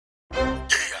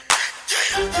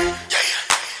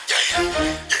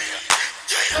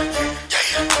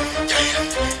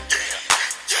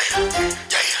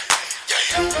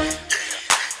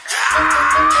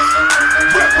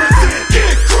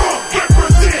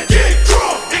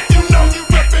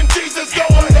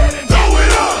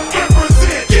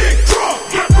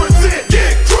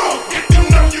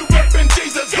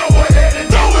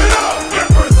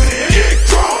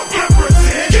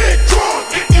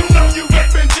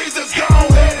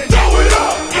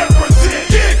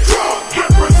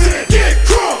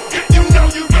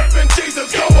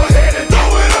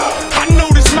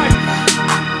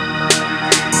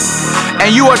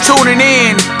You are tuning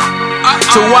in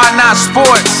to Why Not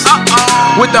Sports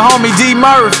with the homie D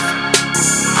Murph.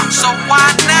 So why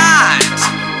not?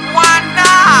 Why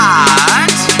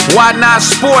not? Why Not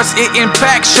Sports, it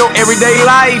impacts your everyday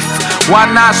life. Why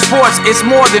Not Sports, it's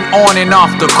more than on and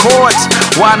off the courts.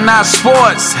 Why Not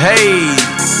Sports, hey.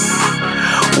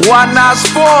 Why Not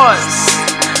Sports,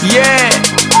 yeah.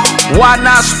 Why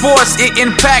Not Sports, it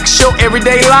impacts your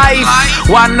everyday life.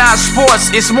 Why Not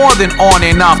Sports, it's more than on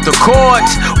and off the court.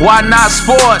 Why Not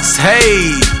Sports,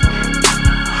 hey.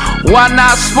 Why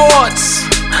Not Sports?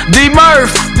 D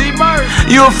Murph,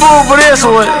 you a fool for this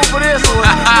one.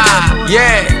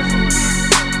 Yeah.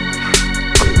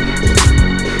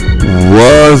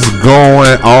 What's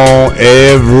going on,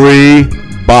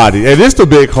 everybody? Hey, this the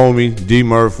big homie D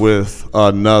Murph with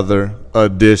another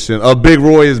edition. Big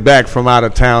Roy is back from out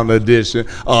of town edition,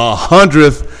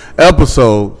 100th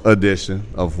episode edition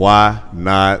of Why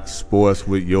Not Sports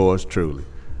with yours truly.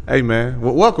 Hey man,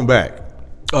 welcome back.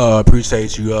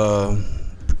 Appreciate you.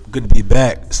 Good to be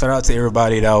back. Shout out to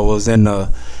everybody that was in the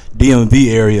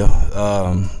DMV area.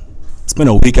 Spent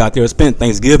a week out there. Spent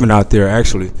Thanksgiving out there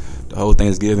actually. The whole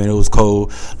Thanksgiving, it was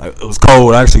cold. It was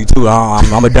cold actually too.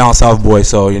 I'm a down south boy,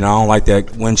 so I don't like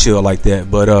that wind chill like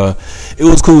that. But it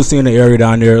was cool seeing the area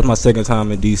down there. It was my second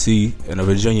time in DC in the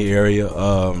Virginia area.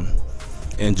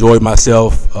 Enjoyed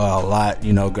myself a lot.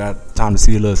 Got time to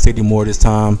see the little city more this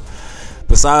time.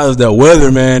 Besides the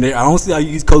weather, man, I don't see how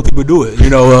East Coast people do it.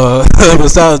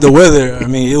 Besides the weather, I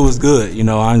mean, it was good.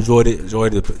 I enjoyed it.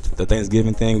 Enjoyed the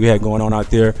Thanksgiving thing we had going on out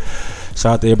there.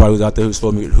 Shout out to everybody who's out there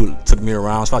who took me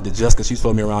around. Shout out to Jessica. She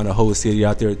showed me around the whole city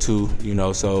out there too.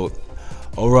 So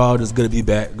overall, just good to be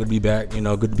back. Good to be back.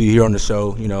 Good to be here on the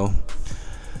show.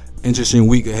 Interesting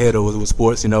week ahead with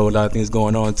sports. A lot of things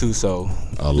going on too. So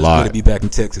a lot. Good to be back in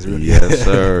Texas. Really. Yes,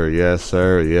 sir. Yes,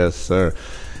 sir. Yes, sir.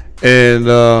 And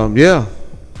yeah.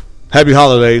 Happy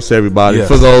holidays to everybody. Yes.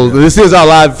 For those, this is our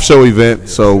live show event,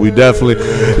 so we definitely,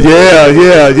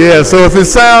 yeah. So if it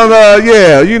sounds,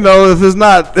 if it's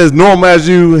not as normal as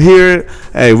you hear it,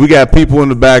 hey, we got people in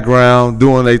the background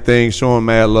doing their thing, showing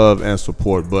mad love and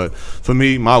support. But for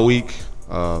me, my week,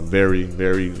 very,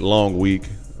 very long week,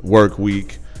 work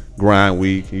week, grind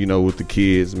week, with the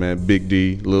kids, man, Big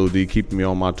D, Little D, keeping me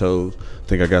on my toes. I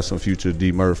think I got some future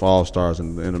D Murph All-Stars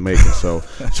in the making. So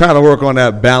trying to work on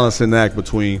that balancing act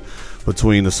between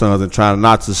the sons and trying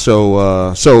not to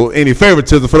show any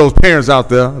favoritism for those parents out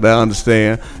there that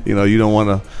understand. You don't want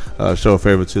to show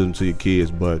favoritism to your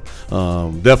kids, but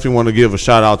definitely want to give a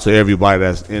shout out to everybody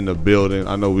that's in the building.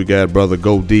 I know we got brother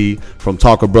Go D from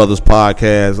Talker Brothers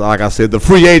Podcast. Like I said, the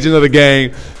free agent of the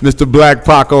game, Mr. Black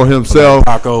Paco himself,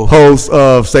 host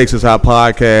of Stakes is High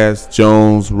Podcast,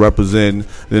 Jones representing,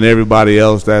 and everybody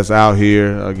else that's out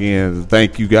here. Again,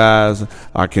 thank you guys.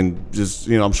 I can just,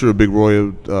 I'm sure Big Roy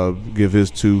will give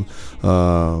his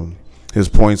his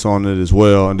points on it as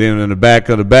well. And then in the back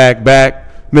of the back,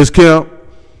 Miss Kemp,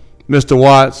 Mr.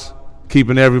 Watts,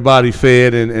 keeping everybody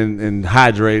fed and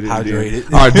hydrated.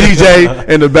 Our DJ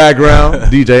in the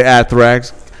background, DJ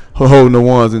Athrax, holding the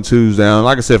ones and twos down.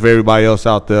 Like I said, for everybody else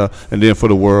out there, and then for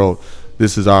the world,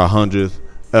 this is our 100th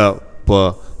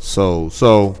episode.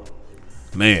 So,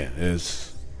 man,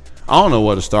 I don't know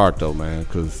where to start, though, man,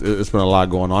 because it's been a lot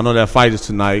going on. I know that fight is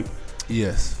tonight.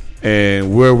 Yes.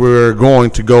 And where we're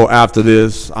going to go after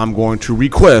this, I'm going to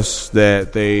request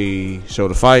that they show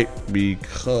the fight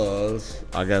because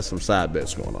I got some side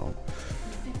bets going on.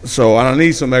 So I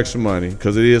need some extra money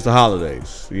because it is the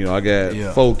holidays. I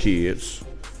got 4 kids,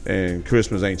 and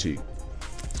Christmas ain't cheap.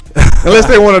 Unless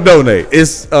they want to donate.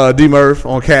 It's D Murph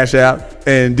on Cash App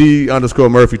and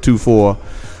D_Murphy24. Well,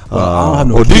 I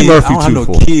don't have no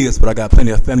kids, but I got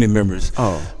plenty of family members.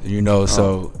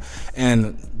 So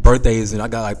and birthdays, and I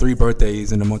got like 3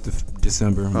 birthdays in the month of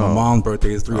December. My mom's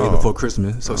birthday is 3 days before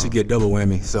Christmas, so she get double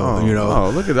whammy. So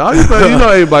look at that.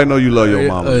 Everybody know you love your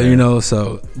mama.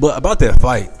 But about that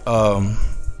fight, want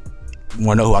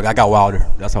to know who I got? Wilder.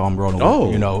 That's how I'm rolling.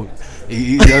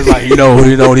 He does like you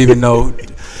don't even know.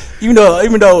 Even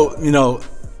though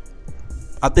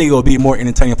I think it'll be a more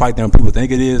entertaining fight than people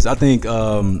think it is. I think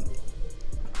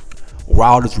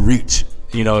Wilder's reach.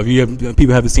 If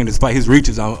people haven't seen this fight, his reach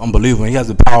is unbelievable. He has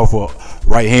a powerful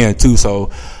right hand too. So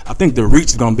I think the reach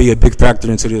is going to be a big factor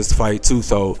into this fight too.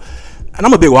 So, and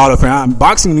I'm a big Wilder fan.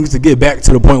 Boxing needs to get back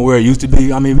to the point where it used to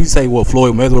be. I mean, we say what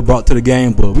Floyd Mayweather brought to the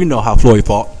game, but we know how Floyd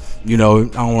fought. I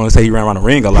don't want to say he ran around the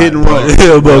ring a lot,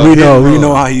 but we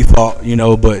know how he fought.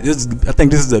 But I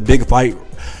think this is a big fight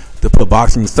to put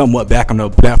boxing somewhat back on the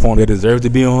platform they deserve to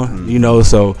be on.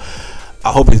 So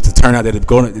I hope it's the turnout that it's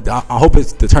going. I hope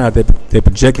it's the turnout that they're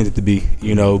projecting it to be.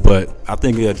 You know, but I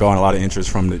think they're drawing a lot of interest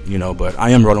from the. You know, but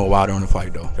I am rolling with Wilder on the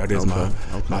fight though. That is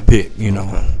my pick. You know.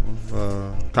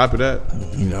 Copy that.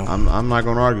 You know, I'm not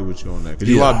gonna argue with you on that because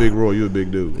you Yeah. are Big Roy. You a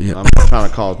big dude. Yeah. I'm not trying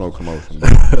to cause no commotion.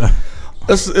 But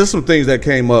it's some things that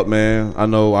came up, man. I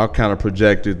know I kind of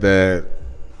projected that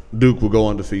Duke would go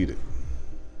undefeated.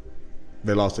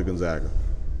 They lost to Gonzaga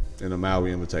in the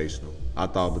Maui Invitational. I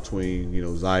thought between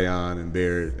Zion and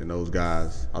Barrett and those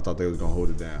guys, I thought they was gonna hold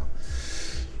it down.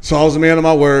 So I was a man of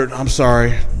my word. I'm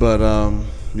sorry, but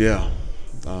yeah,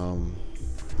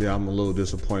 I'm a little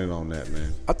disappointed on that,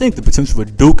 man. I think the potential for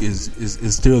Duke is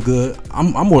still good.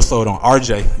 I'm more sold on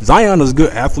RJ. Zion is a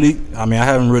good athlete. I mean, I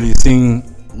haven't really seen.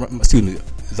 Excuse me.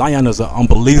 Zion is an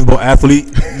unbelievable athlete.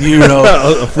 You know,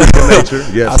 a freak of nature.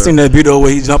 Yes, I seen that video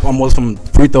where he jumped almost from the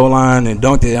free throw line and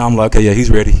dunked it. I'm like, okay, yeah, he's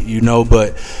ready. You know,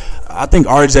 but I think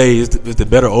RJ is the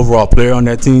better overall player on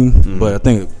that team. Mm-hmm. But I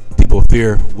think people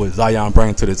fear what Zion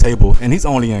brings to the table, and he's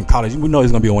only in college. We know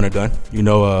he's gonna be a one and done. You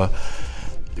know,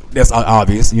 that's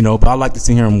obvious. You know, but I like to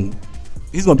see him.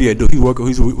 He's gonna be a Duke. He's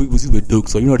with Duke,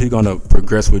 so you know he's gonna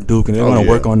progress with Duke, and they're gonna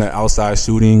work on that outside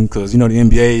shooting because the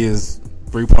NBA is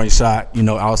 3-point shot.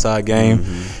 Outside game.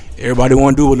 Mm-hmm. Everybody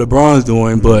want to do what LeBron's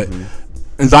doing, but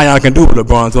and Zion can do what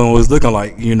LeBron's doing. What it's looking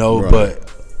like, right.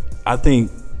 But I think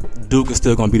Duke is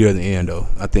still gonna be there at the end, though.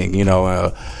 I think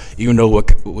even though what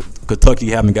Kentucky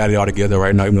haven't got it all together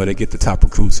right now, even though they get the top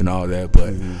recruits and all that,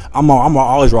 but I'm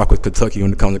always rock with Kentucky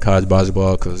when it comes to college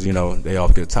basketball because they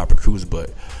always get the top recruits. But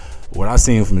what I've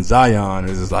seen from Zion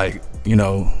is like I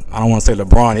don't want to say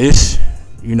LeBron-ish,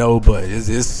 but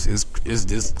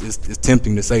it's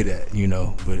tempting to say that,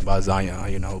 but about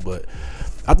Zion, but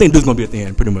I think Duke's gonna be at the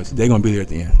end. Pretty much, they're gonna be there at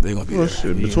the end. They're gonna be there.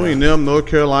 Shit. Between them, North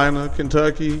Carolina,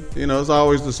 Kentucky, it's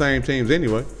always the same teams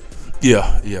anyway.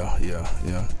 Yeah.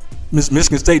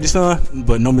 Michigan State, son,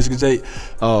 but no Michigan State.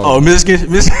 Michigan.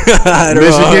 Michigan.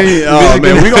 Oh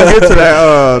man, we gonna get to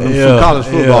that some college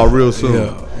football real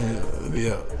soon.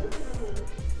 Yeah.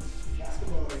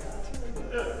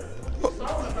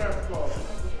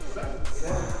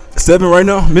 7 right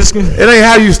now, Michigan. It ain't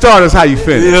how you start; it's how you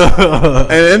finish. Yeah.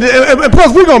 And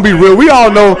plus, we're gonna be real. We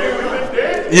all know.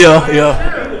 Yeah.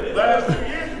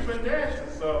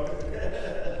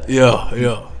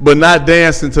 Yeah. But not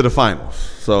dancing to the finals.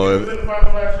 So.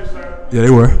 Yeah,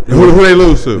 they were. Who they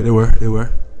lose to? They were.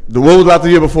 What was about the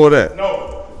year before that?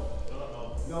 No.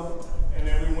 And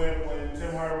then we went when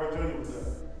Tim Hardaway Jr. was there.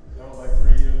 That was like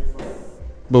 3 years before.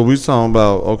 But we talking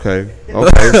about okay.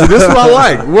 So this is what I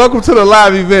like. Welcome to the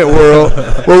live event world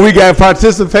where we got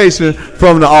participation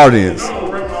from the audience.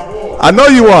 I know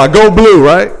you are. Go Blue,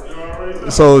 right?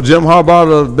 So Jim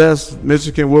Harbaugh, the best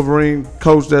Michigan Wolverine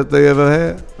coach that they ever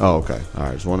had. Oh, okay. All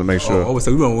right. Just want to make sure.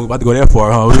 So we about to go that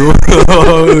far, huh?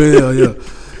 Yeah.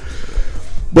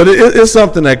 But it's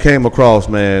something that came across,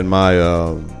 man, my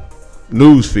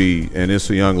news feed, and it's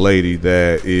a young lady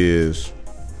that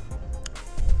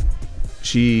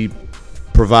she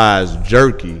provides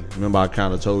jerky. Remember, I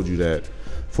kind of told you that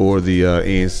for the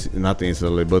not the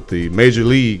NCAA, but the Major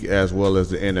League as well as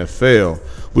the NFL,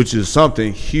 which is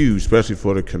something huge, especially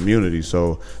for the community.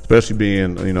 So, especially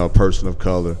being a person of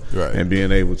color, right, and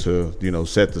being able to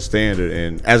set the standard,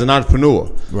 and as an entrepreneur,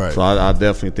 right. So I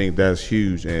definitely think that's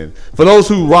huge. And for those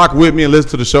who rock with me and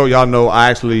listen to the show, y'all know I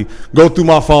actually go through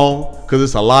my phone because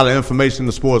it's a lot of information in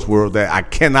the sports world that I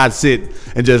cannot sit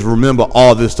and just remember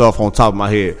all this stuff on top of my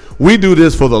head. We do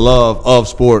this for the love of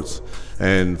sports.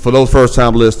 And for those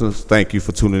first-time listeners, thank you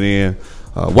for tuning in.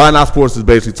 Why Not Sports is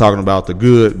basically talking about the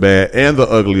good, bad, and the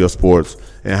ugly of sports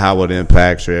and how it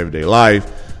impacts your everyday life.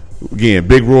 Again,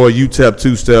 Big Roy, UTEP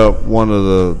two-step, one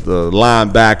of the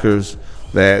linebackers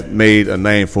that made a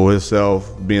name for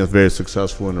himself, being very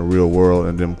successful in the real world.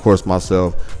 And then, of course,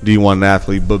 myself, D1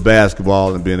 athlete, but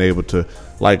basketball and being able to,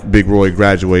 like Big Roy,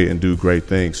 graduate and do great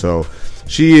things. So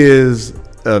she is,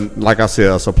 like I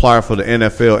said, a supplier for the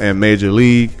NFL and Major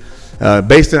League.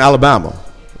 Based in Alabama.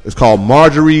 It's called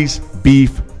Marjorie's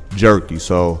Beef Jerky.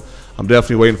 So I'm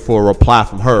definitely waiting for a reply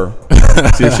from her.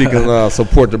 See if she can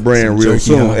support the brand real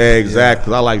soon. Huh? Exactly.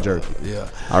 Because I like jerky. Yeah.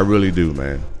 I really do,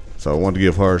 man. So I wanted to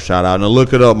give her a shout out and a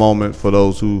look it up moment for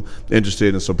those who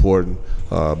interested in supporting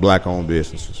black-owned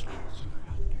businesses.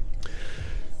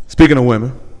 Speaking of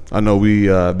women, I know we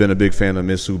been a big fan of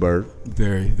Miss Sue Bird.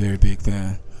 Very, very big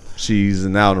fan. She's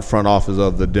now in the front office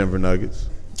of the Denver Nuggets.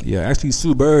 Yeah, actually,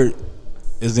 Sue Bird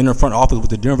is in her front office with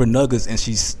the Denver Nuggets, and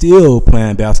she's still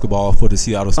playing basketball for the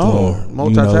Seattle Storm.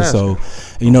 Multitasking.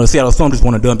 The Seattle Storm just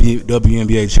won a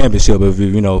WNBA championship. If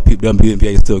WNBA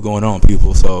is still going on,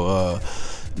 people. So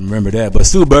Remember that. But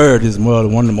Sue Bird is one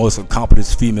of the most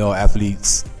accomplished female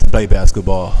athletes to play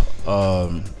basketball.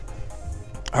 Her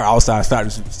outside shot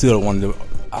is still one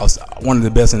of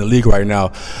the best in the league right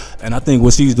now. And I think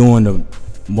what she's doing, the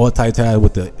multitask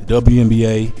with the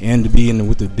WNBA and to be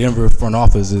with the Denver front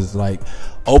office, is like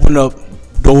open up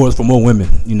doors for more women,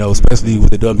 especially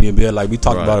with the WNBA. Like we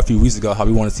talked about a few weeks ago, how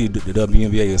we want to see the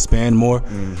WNBA expand more,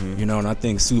 and I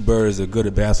think Sue Bird is a good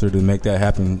ambassador to make that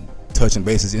happen, touching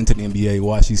bases into the NBA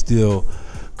while she's still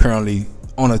currently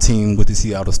on a team with the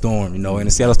Seattle Storm, and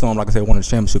the Seattle Storm, like I said, won the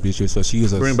championship this year, so she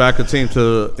is bring back a team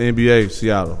to the NBA,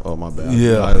 Seattle. Oh, my bad.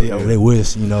 Yeah, they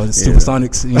wish, the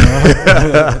Supersonics,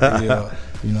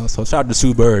 so shout out to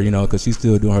Sue Bird, because she's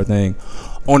still doing her thing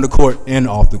on the court and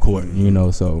off the court,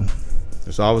 so.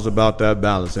 It's always about that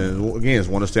balance, and again, it's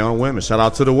want to stay on women. Shout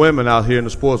out to the women out here in the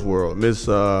sports world. Miss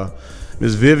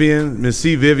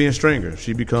C. Vivian Stringer.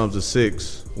 She becomes the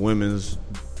 6th women's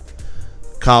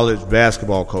college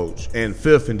basketball coach and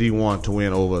 5th in D1 to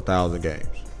win over 1,000 games.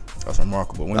 That's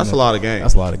remarkable. That's a lot of games.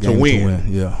 That's a lot of games to win.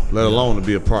 Yeah. Let alone to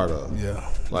be a part of. Yeah.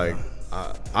 Like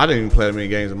I didn't even play that many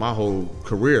games in my whole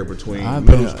career between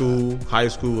middle school, high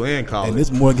school, and college. And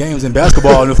there's more games in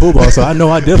basketball than football, so I know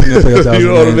I definitely play 1,000 games. You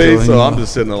know what I mean? So I'm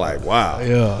just sitting there like, wow.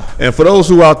 Yeah. And for those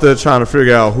who out there trying to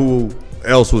figure out who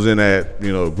else was in that,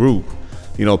 group,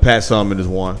 Pat Summitt is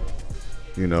one.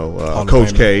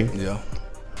 Coach K. Yeah.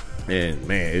 And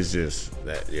man, it's just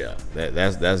that. Yeah,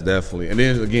 that's definitely. And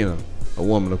then again, a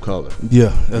woman of color.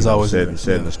 Yeah, that's always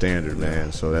setting the standard,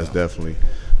 man. So that's definitely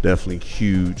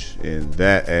huge in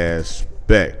that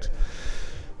aspect.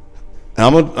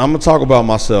 And I'm gonna talk about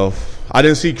myself. I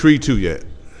didn't see Creed 2 yet,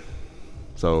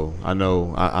 so I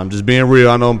know I'm just being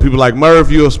real. I know people like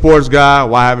Murph, you're a sports guy.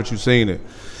 Why haven't you seen it?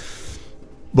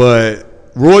 But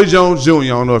Roy Jones Jr. I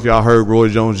don't know if y'all heard Roy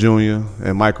Jones Jr.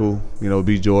 and Michael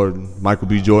B. Jordan. Michael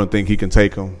B. Jordan think he can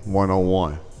take him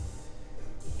 1-on-1.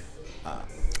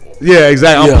 Yeah,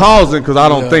 exactly. I'm pausing because I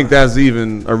don't think that's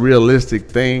even a realistic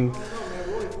thing.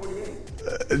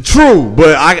 True,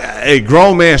 but a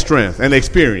grown man's strength and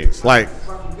experience. Like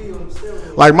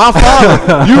my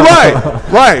father. You're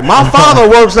right. My father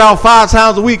works out 5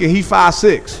 times a week and he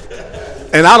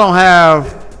 5'6", and I don't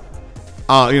have.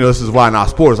 This is why not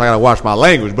sports. I gotta watch my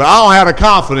language, but I don't have the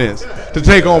confidence to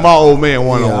take on my old man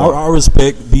 1-on-1. I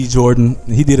respect B. Jordan.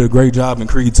 He did a great job in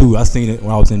Creed 2. I seen it when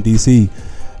I was in DC,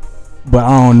 but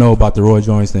I don't know about the Roy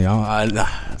Jones thing.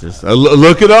 Just a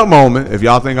look it up moment. If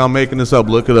y'all think I'm making this up,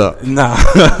 look it up. Nah,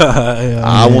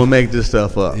 I won't make this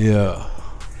stuff up. Yeah,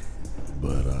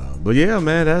 but yeah,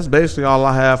 man, that's basically all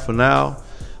I have for now.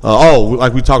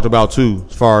 Like we talked about too,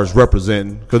 as far as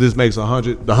representing, because this makes the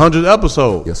 100th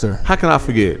episode. Yes, sir. How can I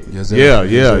forget? Yes, sir. Yeah.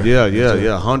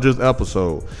 100th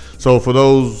episode. So for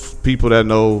those people that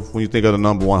know, when you think of the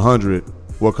number 100,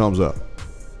 what comes up?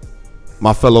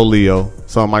 My fellow Leo.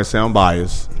 Some might say I'm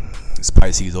biased.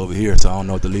 Spicy's over here, so I don't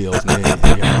know what the Leo's name.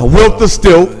 Wilt the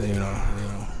Stilt.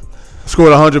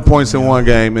 Scored 100 points in one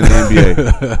game in the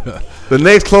NBA. The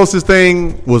next closest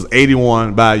thing was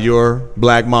 81 by your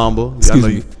Black Mamba. Excuse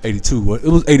me, 82. It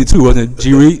was 82, wasn't it?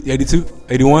 G. Reed, 82,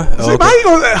 81. Oh, okay.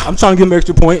 I'm trying to give him an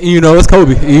extra point. It's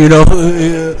Kobe.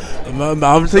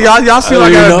 So y'all see what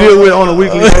I got to deal with on a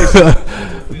weekly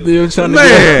basis. Trying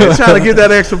to get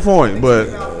that extra point, but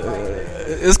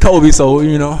it's Kobe, so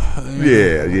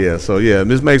Yeah. So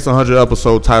this makes 100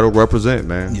 episode title represent,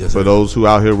 man. Yes, for those who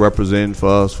out here representing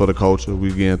for us, for the culture,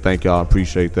 we again thank y'all,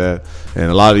 appreciate that.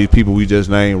 And a lot of these people we just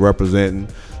named representing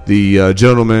the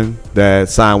gentleman that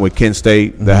signed with Kent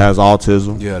State that has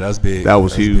autism. Yeah, that's big. That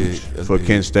was huge for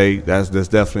Kent State. That's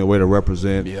definitely a way to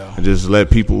represent. Yeah. And just let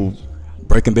people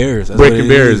breaking barriers. Breaking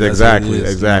barriers, exactly.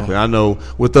 I know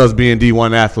with us being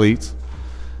D1 athletes,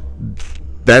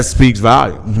 that speaks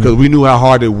volume because we knew how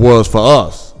hard it was for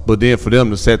us. But then for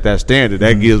them to set that standard,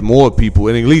 that gives more people,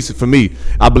 and at least for me,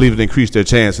 I believe it increased their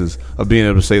chances of being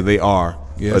able to say they are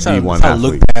a D1 athlete. To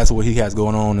look past what he has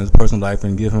going on in his personal life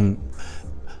and give him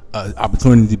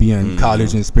opportunity to be in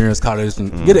college and experience college and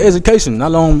get an education, not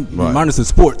alone minus the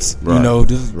sports.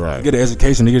 Just get an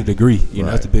education to get a degree.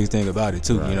 That's the biggest thing about it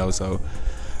too. So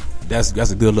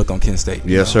that's a good look on Kent State.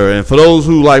 Yes, sir. And for those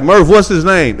who like Murph, what's his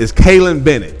name? It's Kalen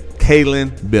Bennett.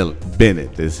 Kalen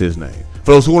Bennett is his name.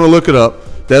 For those who want to look it up,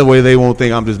 that way they won't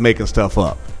think I'm just making stuff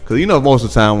up. Because most of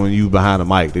the time when you behind the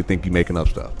mic, they think you're making up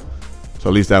stuff. So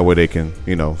at least that way they can,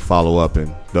 follow up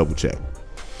and double check.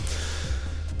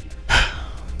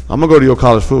 I'm going to go to your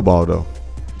college football, though.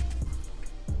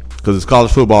 Because it's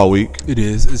college football week. It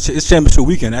is. It's championship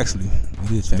weekend, actually.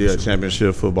 It is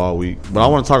championship football week. But I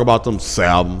want to talk about them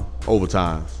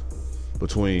overtimes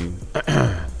between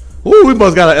Ooh, we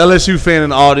must got an LSU fan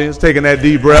in the audience taking that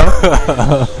deep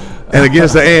breath. And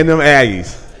against the A&M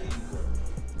Aggies.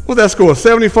 What's that score?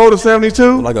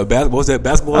 74-72? Like a basketball. What's that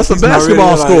basketball? That's a season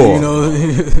basketball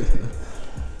already? score.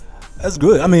 That's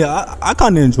good. I mean, I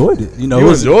kind of enjoyed it. You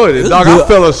enjoyed it, dog. I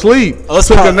fell asleep,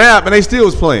 took a nap, and they still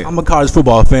was playing. I'm a college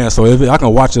football fan, so if I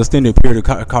can watch an extended period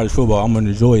of college football, I'm gonna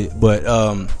enjoy it. But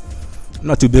I'm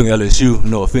not too big on LSU.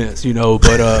 No offense,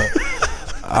 But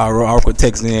I rock with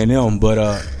Texas A&M.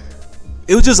 But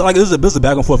it was just like it was a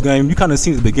back and forth game. You kind of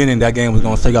seen at the beginning that game was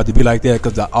gonna take out to be like that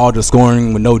because all the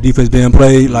scoring with no defense being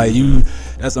played,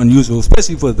 that's unusual,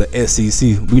 especially for the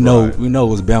SEC. We know it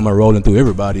was Bama rolling through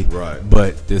everybody. Right.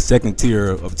 But the second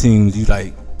tier of teams, you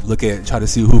look at try to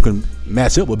see who can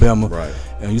match up with Bama. Right.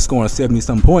 And you scoring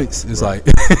 70-some points. It's yeah,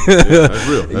 that's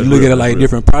real. That's you look at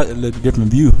it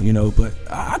different view. But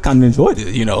I kind of enjoyed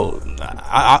it.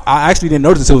 I actually didn't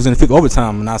notice it was in the fifth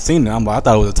overtime, and I seen it. I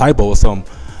thought it was a typo or something.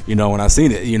 When I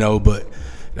seen it, but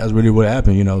that's really what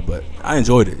happened, but I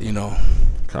enjoyed it,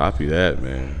 Copy that,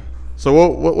 man. So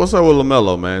what's up with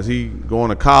LaMelo, man? Is he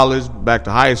going to college, back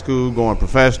to high school, going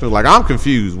professional? I'm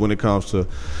confused when it comes to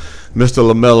Mr.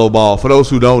 LaMelo Ball. For those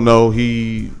who don't know,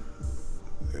 he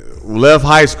left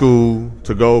high school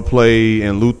to go play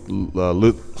in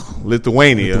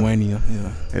Lithuania.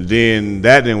 Yeah. And then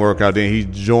that didn't work out. Then he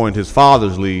joined his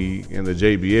father's league in the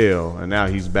JBL, and now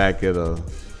he's back at a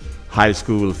high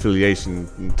school affiliation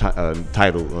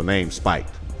title or name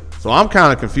Spiked. So I'm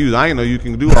kind of confused. I didn't know you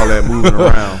can do all that moving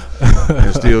around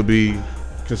and still be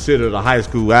considered a high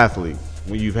school athlete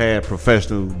when you've had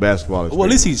professional basketball experience. Well,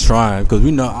 at least he's trying because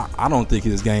we know I don't think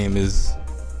his game is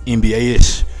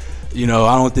NBA-ish. I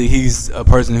don't think he's a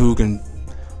person who can.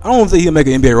 I don't think he'll make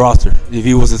an NBA roster if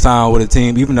he was to sign with a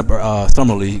team, even the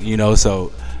summer league.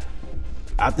 So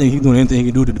I think he's doing anything he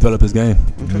can do to develop his game.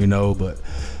 Okay. But.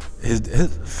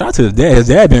 Shout to his dad. His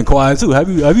dad been quiet too. Have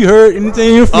you heard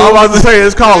anything from? I was about to say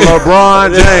it's called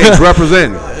LeBron James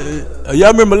representing.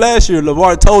 Y'all remember last year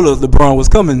LeVar told us LeBron was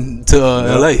coming to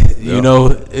LA.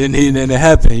 And it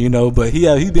happened. But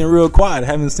he's been real quiet. I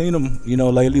haven't seen him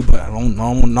lately. But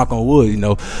I'm knock on wood.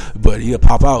 But he'll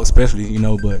pop out, especially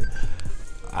But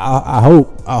I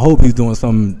hope he's doing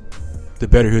something to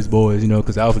better his boys.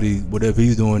 Because obviously whatever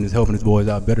he's doing is helping his boys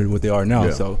out better than what they are now.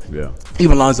 Yeah. So yeah,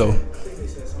 even Lonzo.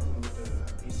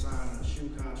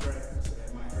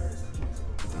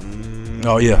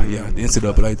 Oh yeah, the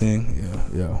NCAA thing.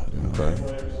 Yeah. Okay.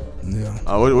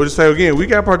 Yeah. What you say again? We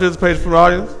got participation from the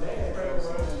audience.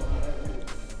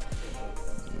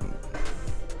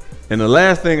 And the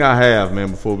last thing I have, man,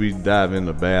 before we dive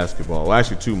into basketball, well,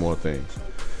 actually two more things.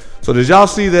 So did y'all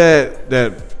see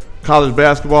that college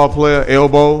basketball player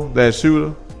elbow that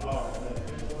shooter?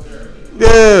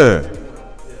 Yeah.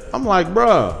 I'm like,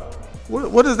 bruh,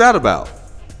 what is that about?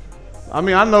 I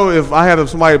mean, I know if I had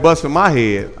somebody busting my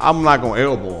head, I'm not gonna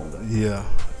elbow them. Yeah.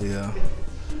 You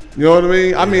know what I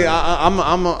mean? I mean, I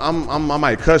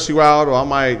might cuss you out, or I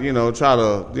might, try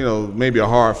to, maybe a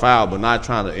hard foul, but not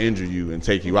trying to injure you and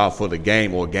take you out for the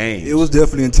game or games. It was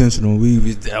definitely intentional.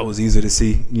 That was easy to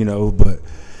see, but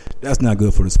that's not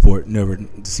good for the sport. Never to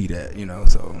see that,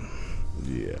 So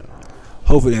yeah.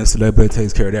 Hopefully, the NCAA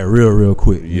takes care of that real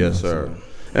quick. Yes, sir. So.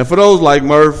 And for those like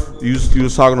Murph, you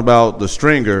was talking about the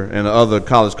Stringer and the other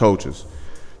college coaches.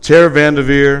 Terry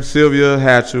Vanderveer, Sylvia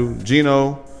Hatchell,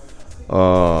 Gino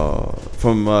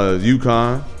from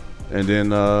UConn, and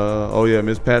then,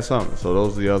 Miss Pat Summer. So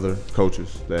those are the other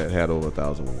coaches that had over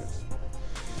 1,000 wins.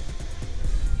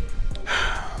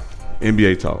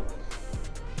 NBA talk.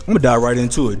 I'm going to dive right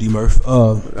into it, D-Murph.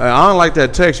 I don't like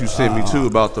that text you sent me, too,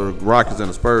 about the Rockets and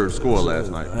the Spurs score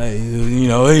last night. Hey,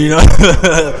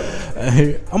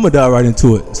 I'm going to dive right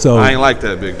into it. So I ain't like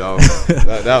that, big dog.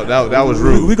 that was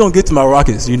rude. We're going to get to my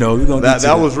Rockets,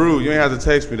 That was rude. You ain't have to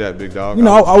text me that, big dog.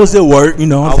 I was at work,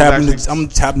 I'm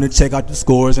tapping to check out the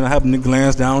scores, and I happened to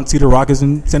glance down, see the Rockets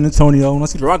in San Antonio, and I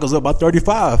see the Rockets up by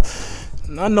 35.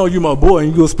 And I know you're my boy,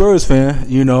 and you're a Spurs fan,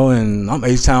 and I'm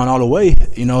H-Town all the way,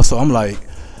 so I'm like,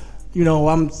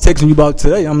 I'm texting you about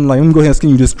today. I'm like, I'm gonna go ahead and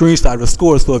send you the screenshot of the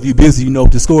score. So if you're busy, you know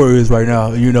what the score is right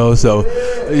now. So,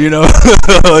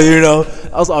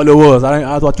 that's all it was.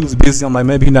 I thought you was busy. I'm like,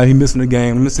 maybe he missing the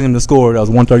game. I'm missing him the score. That was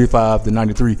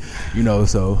 135-93.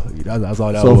 So that's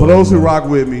all that was. So for those who rock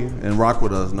with me and rock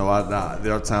with us,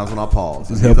 there are times when I pause.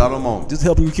 Just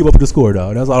helping you keep up with the score,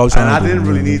 dog. That's all I was trying to do. And I didn't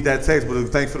really need that text, but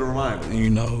thanks for the reminder.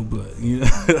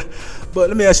 But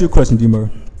let me ask you a question, D-Murph.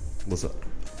 What's up?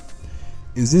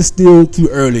 Is it still too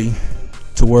early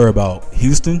to worry about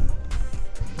Houston,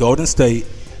 Golden State,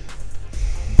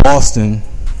 Boston,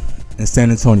 and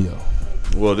San Antonio?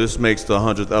 Well, this makes the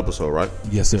 100th episode, right?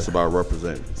 Yes, sir. It's about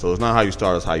representing. So it's not how you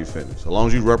start, it's how you finish. As long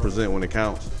as you represent when it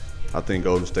counts, I think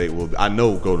Golden State will. I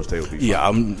know Golden State will be.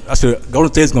 Yeah, I said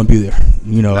Golden State's gonna be there.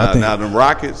 You know, I think now them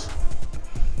Rockets.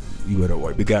 You better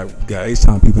work. We got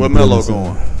H-Time people. Where Melo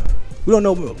going? We don't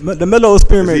know the Melo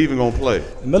experiment. Is he even gonna play?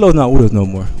 Melo's not with us no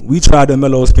more. We tried the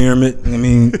Melo experiment. I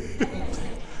mean,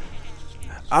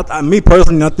 me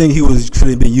personally, I think he should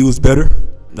have been used better.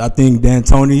 I think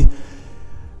D'Antoni.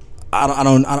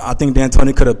 I think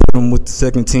D'Antoni could have put him with the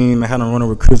second team and had him running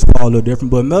with Chris Paul a little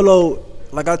different. But Melo,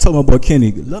 like I told my boy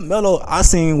Kenny, Melo, I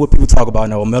seen what people talk about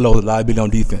now. Melo is a liability on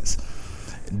defense.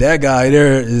 That guy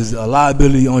there is a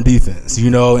liability on defense,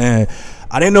 you know. And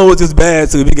I didn't know it was this bad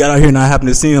until we got out here and I happened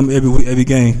to see him every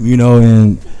game, you know.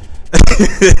 And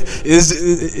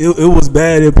it was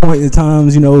bad at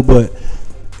times, you know. But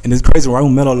and it's crazy. Right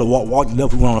when Melo walked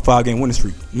left, we went on a 5-game winning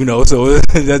streak, you know. So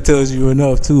that tells you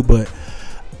enough too. But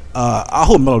I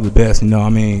hope Melo the best. You know, I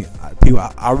mean,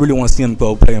 I really want to see him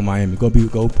go play in Miami. Go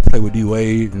play with D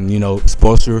Wade and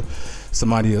Spoelstra,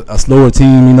 somebody a slower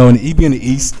team. You know, and he be in the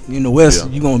East. In the West,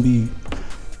 you're gonna be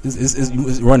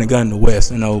it's running gun in the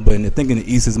West. You know, but I think in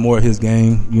the East is more his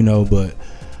game. You know, but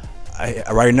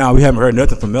right now we haven't heard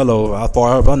nothing from Melo. As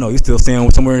far as I know, he's still staying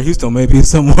somewhere in Houston, maybe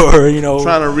somewhere. You know,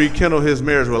 trying to rekindle his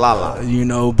marriage with Lala. You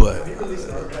know, but.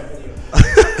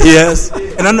 Yes,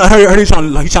 and I heard he's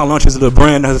trying to launch his little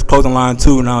brand, his clothing line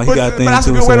too. Now he got things too. That's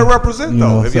a good way to represent,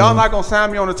 though. If so, y'all not gonna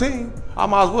sign me on the team, I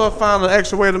might as well find an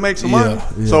extra way to make some money.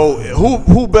 Yeah. So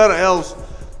who better else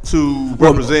to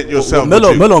represent yourself?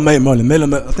 Melo made money.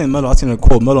 I think Melo. I seen a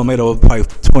quote. Melo made over probably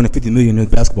 $250 million in his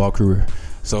basketball career.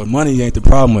 So money ain't the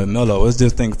problem with Melo. It's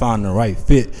just finding the right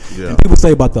fit. Yeah. And people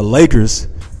say about the Lakers,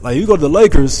 like you go to the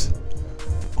Lakers,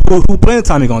 who playing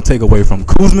time you gonna take away from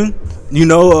Kuzma?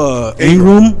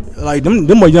 Ingram, like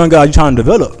them are young guys you trying to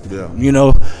develop. Yeah. You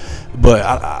know, but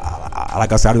I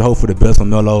like I said, I just hope for the best for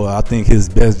Melo. I think his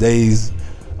best days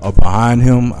are behind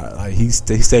him. Like he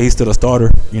said he's still a starter.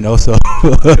 You know, so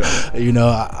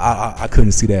I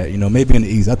couldn't see that. You know, maybe in the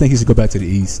East. I think he should go back to the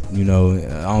East. You know,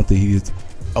 I don't think he's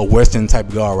a Western type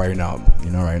of guard right now. You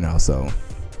know, right now. So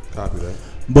copy that.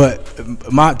 But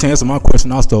to answer my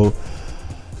question also,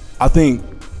 I think,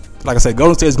 like I said,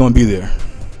 Golden State is going to be there.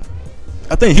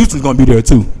 I think Houston's going to be there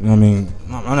too. You know what I mean?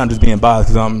 I'm not just being biased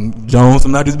because I'm Jones.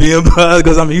 I'm not just being biased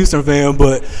because I'm a Houston fan.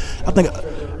 But I think,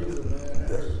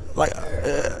 like,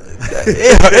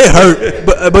 it hurt.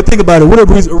 But think about it. What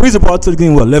Ariza brought to the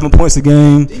game, 11 points a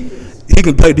game. He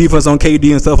can play defense on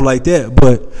KD and stuff like that.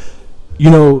 But,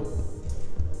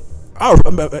 at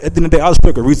the end of the day, I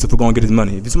respect Ariza for going to get his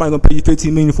money. If somebody's going to pay you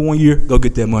 $15 million for 1 year, go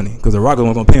get that money. Because the Rockets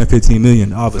aren't going to pay him $15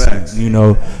 million, obviously. Facts.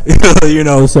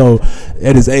 So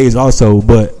at his age also.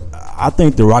 But I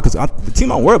think the Rockets, the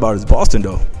team I'm worried about is Boston,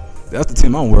 though. That's the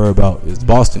team I'm worried about is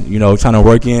Boston. Trying to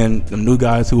work in the new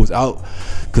guys who was out.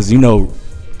 Because,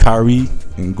 Kyrie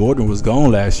and Gordon was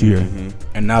gone last year. Mm-hmm.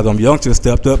 And now them youngsters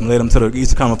stepped up and led them to the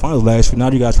Eastern Conference Finals last year. Now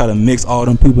you guys try to mix all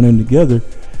them people in together.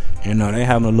 They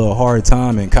having a little hard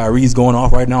time, and Kyrie's going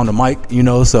off right now on the mic,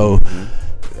 so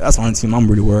that's the only team I'm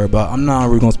really worried about. I'm not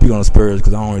really going to speak on the Spurs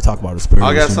because I don't really talk about the Spurs.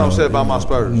 I got something to say about my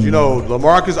Spurs.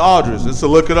 LaMarcus Aldridge, it's a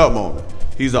look it up moment.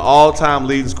 He's an all-time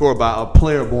leading scorer by a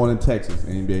player born in Texas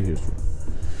in NBA history.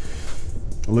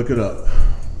 Look it up.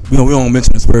 We don't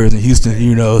mention the Spurs in Houston, Thank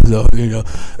you,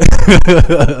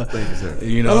 sir.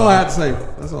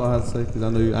 That's all I have to say. Because I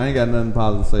know I ain't got nothing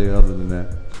positive to say other than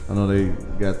that. I know they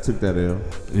took that L.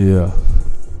 Yeah.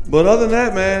 But other than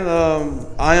that, man,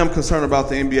 I am concerned about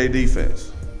the NBA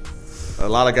defense. A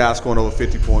lot of guys scoring over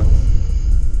 50 points.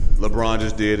 LeBron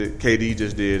just did it. KD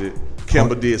just did it.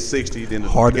 Kemba did 60. Then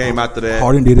the game after that.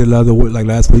 Harden did it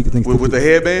last week. I think with the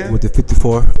headband? With the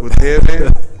 54. With the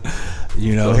headband?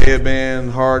 So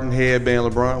headband, Harden,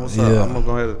 headband, LeBron. What's up? I'm gonna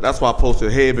go ahead. That's why I posted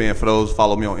a headband for those who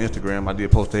follow me on Instagram. I did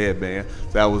post a headband.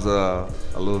 That was a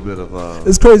little bit of.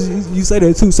 It's crazy you say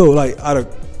that too. So like out of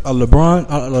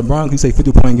LeBron, you say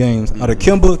 50-point games. Mm-hmm. Out of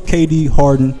Kemba, KD,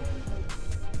 Harden,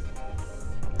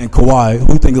 and Kawhi, who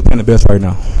do you think is playing the best right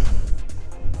now?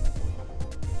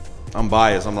 I'm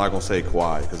biased. I'm not gonna say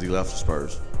Kawhi because he left the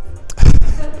Spurs.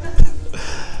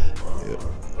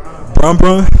 Bron.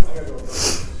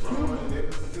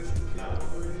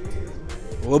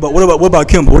 What about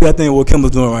Kemba? What do you think what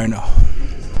Kemba's doing right now?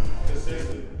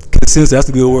 Consistency. That's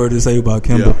a good word to say about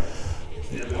Kemba.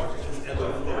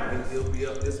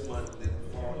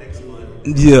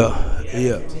 Yeah.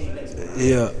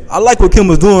 I like what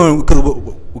Kemba's doing because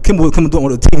what Kemba's doing,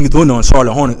 what the team is doing on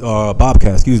Charlotte Hornets,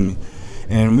 Bobcats, excuse me.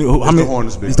 And the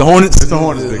Hornets. It's the Hornets. It's the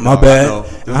Hornets. My bad.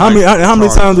 How many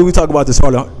times do we talk about the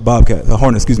Charlotte Bobcats? The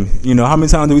Hornets, excuse me. How many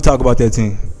times do we talk about that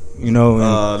team? You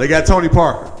know, They got Tony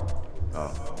Parker.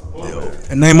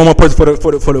 and name one more person for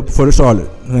the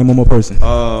Charlotte. Name one more person.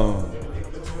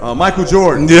 Michael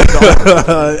Jordan.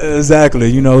 Yeah, exactly.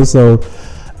 You know, so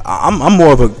I'm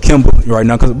more of a Kemba right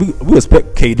now because we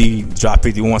expect KD to drop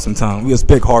 51 sometime. We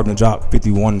expect Harden to drop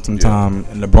 51 sometime,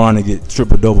 and LeBron to get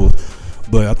triple doubles.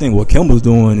 But I think what Kemba's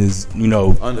doing is, you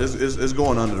know, it's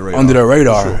going under the radar. Under the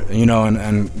radar, sure. You know,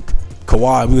 and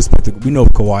Kawhi, we know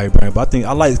Kawhi brand, but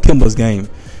I like Kemba's game,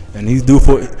 and he's due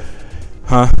for,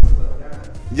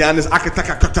 Giannis,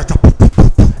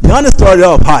 Giannis started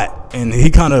off hot, and he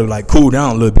kind of like cooled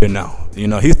down a little bit now. You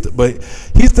know, he's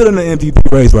still in the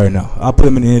MVP race right now. I put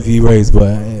him in the MVP race,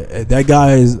 but that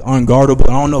guy is unguardable.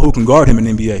 I don't know who can guard him in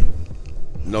the NBA.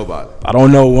 Nobody. I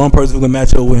don't know one person who can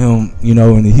match up with him. You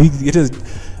know, and he just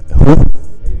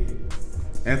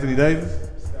Anthony Davis.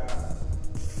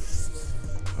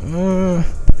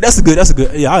 That's a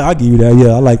good. Yeah, I give you that.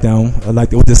 Yeah, I like that one. I like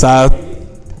that with the size.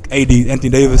 AD, Anthony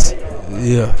Davis.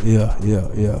 Yeah.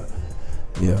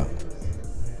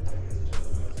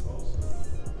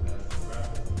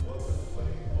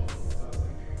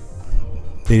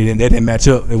 They didn't match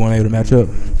up. They weren't able to match up.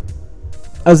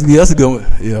 That's a good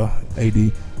one. Yeah,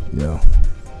 AD. Yeah.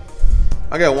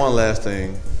 I got one last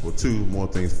thing, well, two more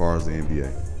things as far as the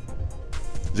NBA.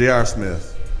 J.R.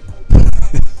 Smith.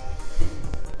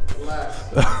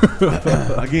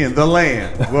 Again, the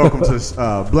land. Welcome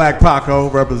to Black Paco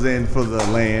representing for the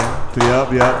land.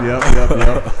 Yep.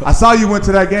 I saw you went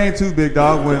to that game too, big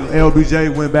dog, when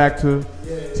LBJ went back to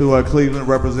Cleveland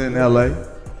representing LA.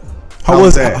 How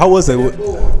was that?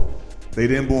 They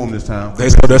didn't boo him this time. They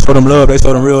showed them love. They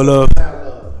showed them real love.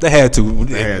 They had to.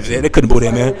 They couldn't boo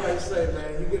that man. Everybody say,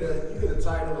 man, you get a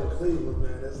title in Cleveland,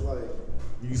 man. It's like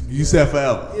You said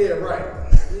forever. yeah, right.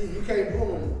 You can't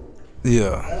boo him.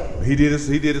 Yeah. He did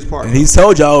his part. And he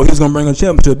told y'all he was gonna bring a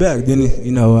championship back. Then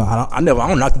you know, I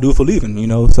don't knock the dude for leaving. You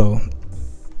know, so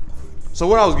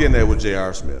what I was getting at with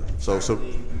J.R. Smith. So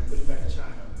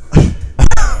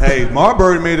hey,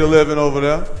 Marbury made a living over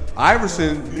there.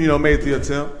 Iverson, made the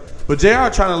attempt. But J.R.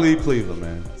 trying to leave Cleveland,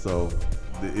 man. So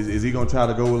is he gonna try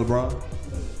to go with LeBron?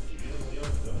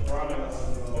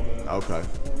 Okay.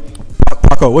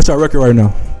 Paco, what's our record right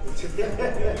now?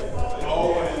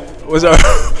 What's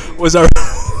our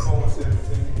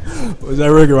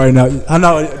record right now? I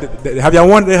know. Have y'all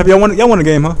won? Y'all won a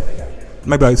game, huh?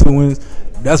 Maybe like 2 wins.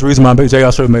 That's the reason why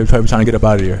J.R. Smith maybe trying to get up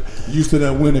out of here. Used to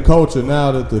that winning culture.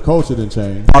 Now that the culture didn't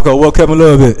change. Paco, what Kevin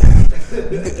Love it?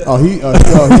 He on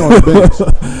the bench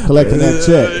collecting that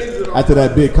check after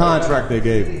that big contract they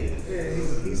gave him.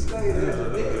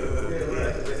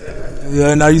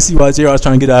 Yeah, now you see why J.R.'s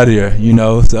trying to get out of here,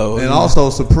 So and also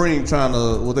Supreme trying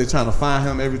to find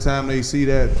him every time they see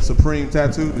that Supreme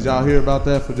tattoo. Did y'all hear about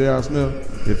that for J.R.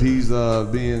 Smith? If he's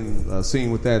being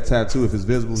seen with that tattoo, if it's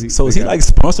visible, is he like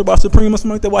sponsored by Supreme or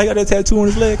something like that? Why he got that tattoo on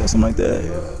his leg or something like that?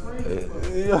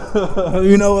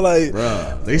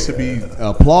 Bruh, they should be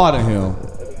applauding him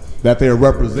that they're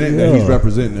representing that he's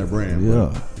representing their brand.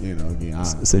 Yeah,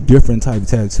 it's a different type of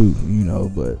tattoo,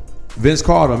 but. Vince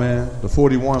Carter, man, the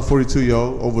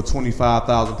 42-year-old, over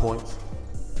 25,000 points.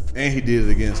 And he did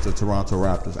it against the Toronto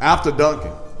Raptors. After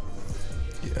dunking.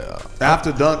 Yeah.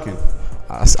 After dunking.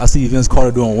 I see Vince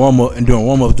Carter doing warm-up and doing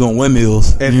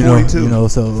windmills. At 42.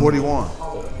 So 41.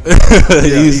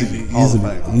 Easily.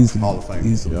 Hall of Fame.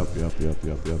 Yep.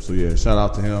 So, yeah, shout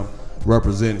out to him.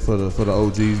 Representing for the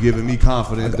OGs, giving me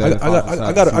confidence.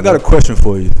 I got a question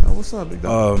for you. Oh, what's up, big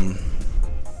dog?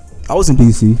 I was in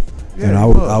D.C., and I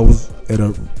was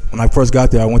when I first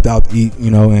got there, I went out to eat,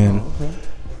 and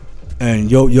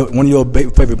one of your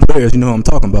favorite players, who I'm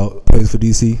talking about, plays for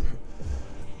DC.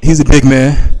 He's a big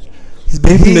man.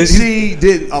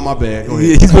 Oh, my bad. Go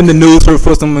ahead. He's been in the news for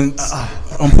some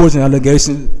unfortunate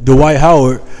allegations. Dwight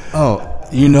Howard. Oh,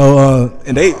 and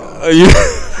they,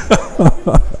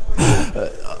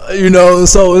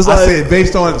 so it's like I said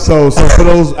based on so for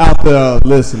those out there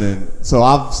listening. So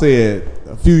I've said.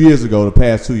 A few years ago, the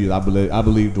past 2 years, I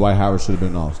believe Dwight Howard should have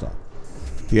been an All-Star.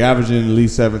 He averaging at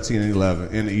least 17 and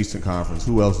 11 in the Eastern Conference.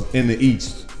 Who else in the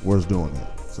East was doing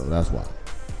that? So that's why.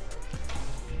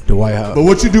 Dwight Howard. But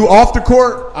what you do off the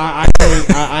court, I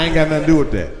ain't got nothing to do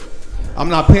with that. I'm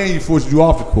not paying you for what you do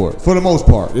off the court. For the most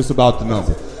part, it's about the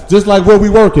number. Just like where we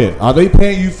work at. Are they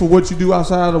paying you for what you do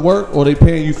outside of work, or are they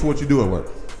paying you for what you do at work?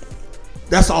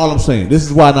 That's all I'm saying. This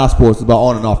is Why Not Sports. It's about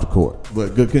on and off the court.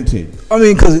 But good, continue. I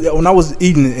mean, because when I was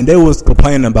eating and they was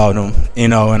complaining about him,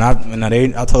 and I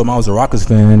told them I was a Rockets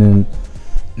fan, and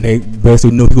they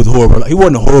basically knew he was horrible. He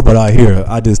wasn't horrible out here.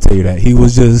 I just tell you that he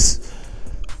was just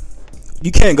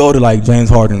you can't go to like James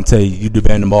Harden and tell you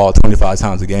defend the ball 25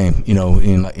 times a game. You know,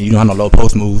 and like, you don't have no low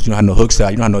post moves. You don't have no hook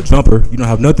shot. You don't have no jumper. You don't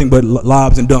have nothing but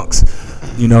lobs and dunks.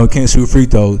 You know, can't shoot free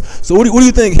throws. So what do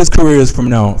you think his career is from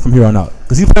here on out?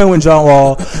 Because he's playing with John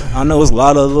Wall. I know there's a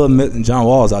lot of little John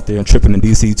Walls out there and tripping in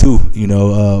DC too. You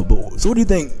know, so what do you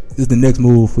think is the next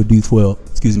move for D12?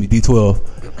 Excuse me,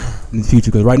 D12 in the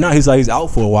future? Because right now he's out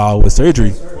for a while with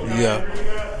surgery. Yeah,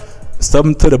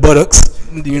 something to the buttocks.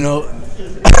 You know,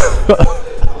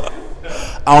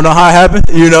 I don't know how it happened.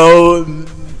 You know,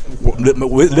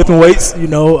 lifting weights. You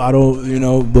know, I don't. You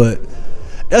know, but.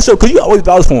 That's so because you always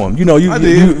vouched for him. You know, you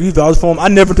vouched for him. I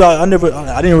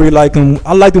didn't really like him.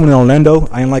 I liked him when in Orlando.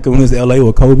 I didn't like him when he was in LA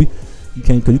with Kobe. You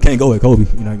can't go with Kobe.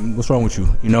 You know, what's wrong with you?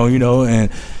 You know,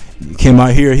 and he came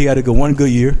out here. He had one good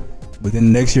year, but then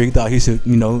the next year he thought he should,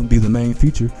 you know, be the main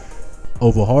feature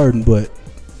over Harden. But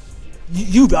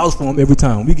you vouch for him every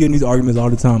time. We get in these arguments all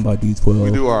the time about these 12.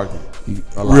 We do argue.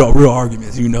 Real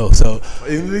arguments, you know. So at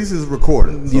least it's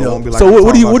recorded. So you know. Like, so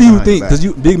what do you think? Because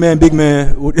you big man.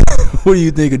 What do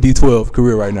you think of D12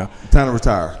 career right now? Time to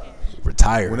retire.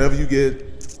 Retire. Whenever you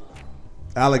get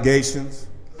allegations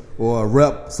or a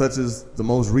rep such as the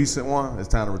most recent one, it's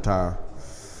time to retire.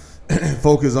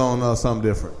 Focus on something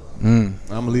different. I'm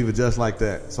gonna leave it just like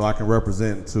that, so I can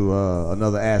represent to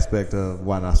another aspect of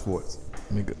Why Not Sports.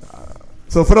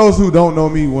 So for those who don't know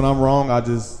me, when I'm wrong, I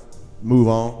just move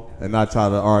on and not try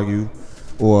to argue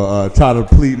or try to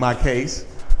plead my case.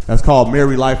 That's called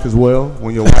married life as well.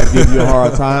 When your wife gives you a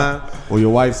hard time or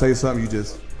your wife says something, you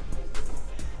just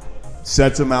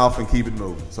shut your mouth and keep it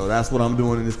moving. So that's what I'm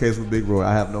doing in this case with Big Roy.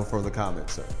 I have no further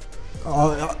comments, sir.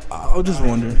 I was just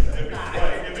wondering.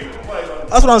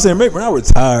 That's what I'm saying. Maybe when I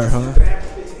retire, huh?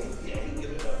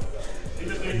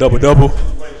 Double.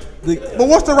 But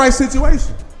what's the right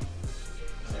situation?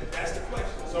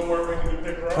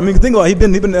 I mean, think about it. He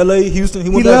been in L.A., Houston. He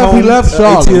went back left, home. He left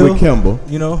Charlotte ATL, with Kimber.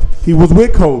 You know, he was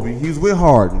with Kobe. He was with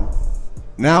Harden.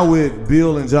 Now with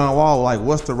Bill and John Wall, like,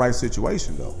 what's the right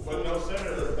situation though?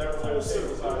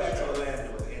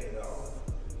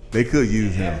 They could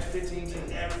use him.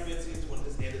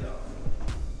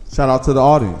 Shout out to the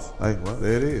audience. Hey, well,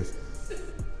 there it is.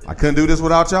 I couldn't do this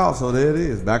without y'all, so there it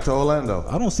is. Back to Orlando.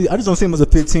 I just don't see him as a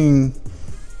 15.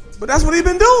 But that's what he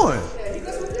been doing.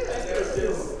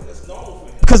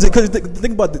 Because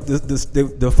think about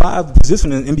the five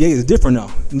position in the NBA is different now.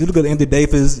 You look at Anthony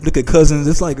Davis, look at Cousins.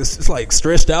 It's like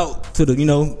stretched out to the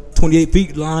 28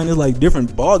 feet line. It's like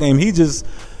different ball game. He just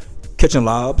catching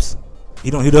lobs.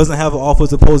 He doesn't have an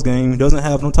offensive post game. He doesn't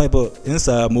have no type of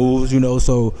inside moves.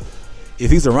 So if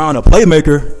he's around a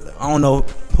playmaker, I don't know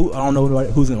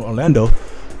who's in Orlando.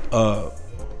 Gordon,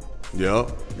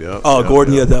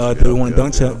 the one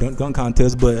dunk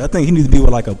contest, but I think he needs to be with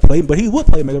like a play. But he would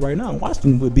playmaker right now.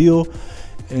 Washington with Bill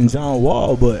and John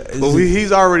Wall, but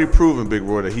he's already proven, Big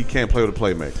Roy, that he can't play with a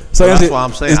playmaker. So that's why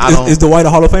I'm saying is Dwight a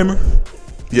Hall of Famer?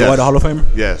 Yes. Dwight a Hall of Famer?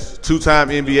 Yes. 2-time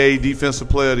NBA Defensive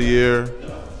Player of the Year.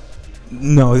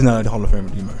 No, he's not a Hall of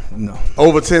Famer. No.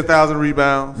 Over 10,000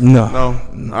 rebounds. No. All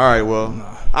right. Well,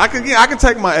 no. I can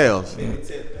take my L's. Yeah.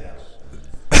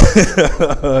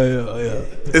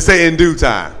 It's say in due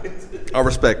time. I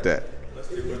respect that.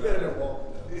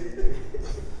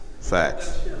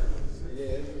 Facts.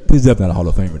 He's definitely not a Hall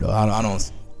of Famer, though. I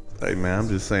don't. Hey, man, I'm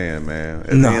just saying, man. At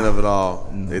the end of it all,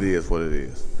 it is what it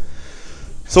is.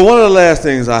 So one of the last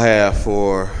things I have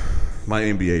for my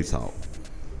NBA talk.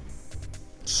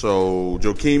 So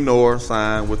Joakim Noah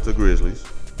signed with the Grizzlies.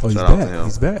 Oh, Shout out to him.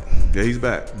 He's back. Yeah, he's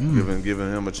back. Giving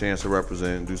him a chance to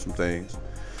represent and do some things.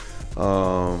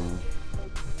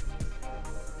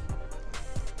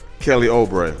 Kelly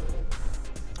Oubre.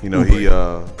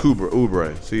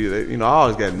 Oubre. See, I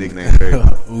always got nicknames.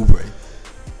 Oubre.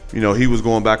 He was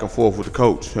going back and forth with the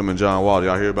coach, him and John Wall.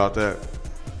 Y'all hear about that?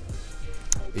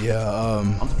 Yeah.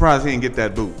 I'm surprised he didn't get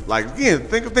that boot. Like, again,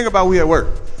 think about we at work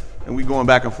and we going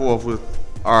back and forth with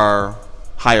our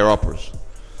higher uppers,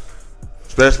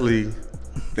 especially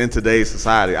in today's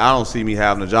society. I don't see me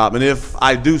having a job, and if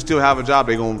I do still have a job,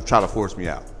 they're gonna try to force me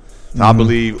out. So I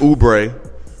believe Oubre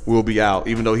will be out,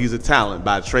 even though he's a talent,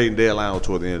 by trading deadline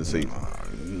toward the end of the season.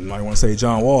 You might want to say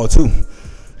John Wall too.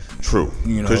 True,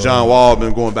 because John Wall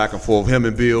been going back and forth. Him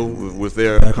and Bill with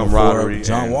their camaraderie.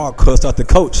 John Wall cussed out the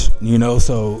coach.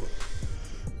 So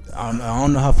I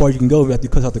don't know how far you can go after you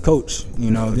cuss out the coach.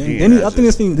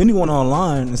 Then he went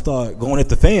online and started going at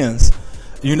the fans.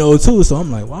 Too. So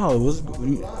I'm like, wow, that's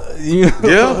 100.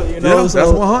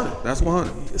 That's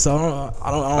 100. So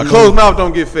I don't. A closed mouth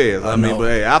don't get fed. But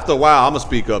hey, after a while, I'm gonna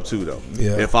speak up too, though.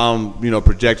 Yeah. If I'm,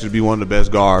 projected to be one of the best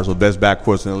guards or best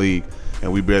backcourts in the league,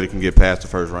 and we barely can get past the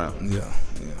first round. Yeah.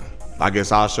 I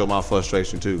guess I'll show my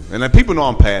frustration too. And then people know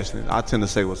I'm passionate. I tend to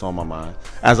say what's on my mind.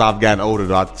 As I've gotten older,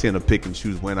 though, I tend to pick and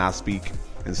choose when I speak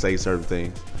and say certain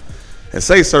things. And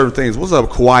say certain things. What's up,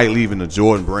 Kawhi leaving the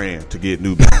Jordan brand to get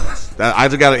New Balance? I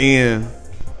just got to end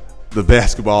the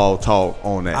basketball talk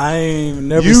on that. I ain't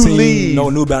never seen no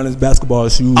New Balance basketball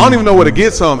shoes. I don't even know where to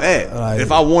get some at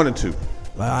if I wanted to.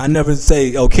 I never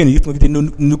say, "Oh, Kenny, you look at the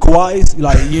new Kawhis," and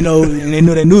they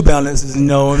know that New Balances. You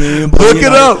know what I mean? But, look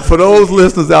it up for those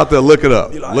listeners out there. Look it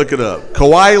up. Look it up.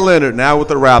 Kawhi Leonard now with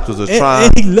the Raptors is trying.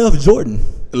 And he left Jordan.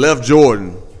 Left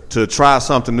Jordan to try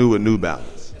something new with New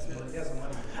Balance.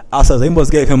 I said they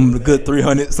must gave him a good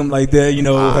 300, something like that.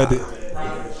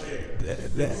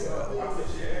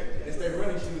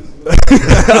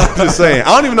 I'm just saying.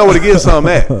 I don't even know where to get some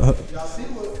at.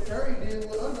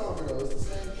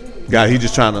 God, he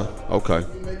just trying to. Okay.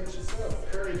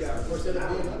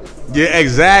 Yeah,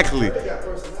 exactly.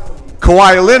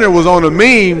 Kawhi Leonard was on a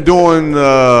meme doing what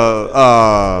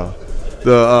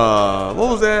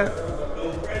was that?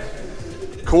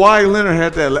 Kawhi Leonard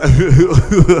had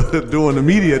that doing the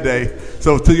media day.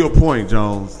 So to your point,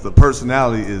 Jones, the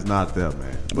personality is not there,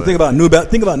 man. But think about New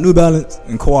Balance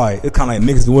and Kawhi. It kind of like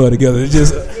mixes well together.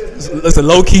 It's a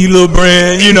low key little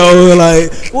brand,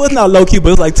 it's not low key,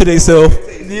 but it's like to themselves.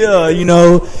 Yeah,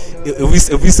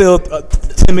 if we sell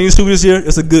 10 million shoes this year,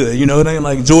 it's a good. It ain't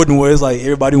like Jordan where it's like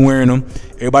everybody wearing them,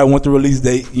 everybody want the release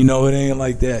date. It ain't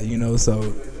like that.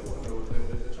 So.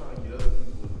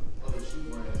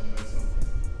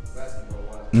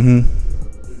 Mm-hmm.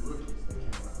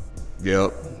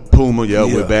 Yep. Puma. Yep.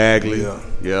 Yeah. With Bagley. Yeah.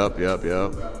 Yep.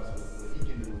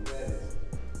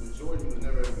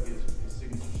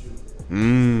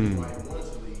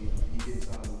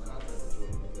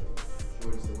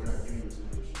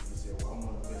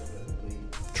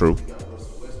 True.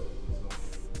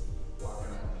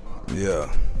 Yeah.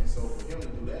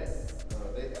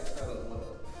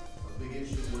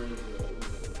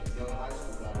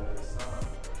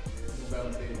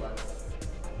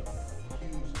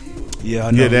 Yeah,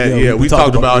 I know. Yeah, we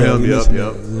talked about him. Yep.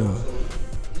 Yeah.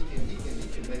 He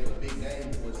can make a big name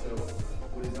for himself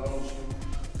with his own shoe,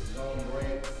 his own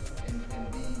brand, and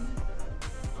be.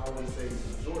 I wouldn't say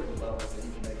he's Jordan, but I would say he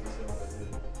can make himself as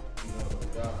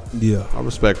a guy. Yeah, I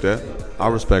respect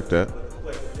that.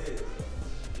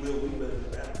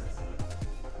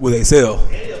 will they sell?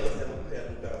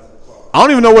 I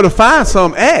don't even know where to find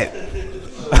some at.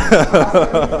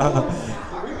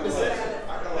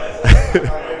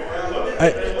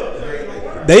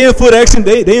 They in Foot Action.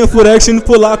 They in Foot Action,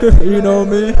 Foot Locker. You know what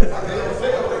I mean?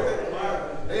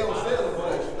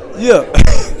 Yeah.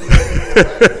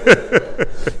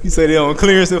 You say they on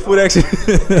clearance at Foot Action.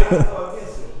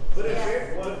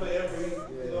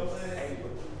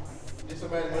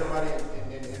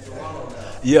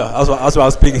 Yeah, that's what I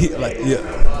was speaking.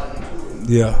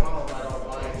 Yeah.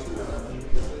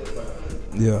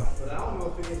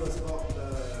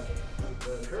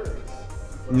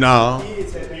 No,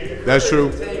 that's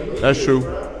true. Yeah, that's true.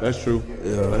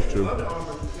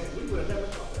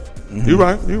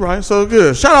 Mm-hmm. You're right. So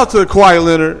good. Shout out to Kawhi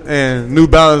Leonard and New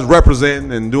Balance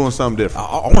representing and doing something different.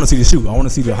 I want to see the shoe. I want to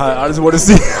see the high. I just want to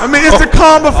see. I mean, it's the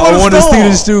calm before the storm. I want to see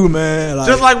the shoe, man.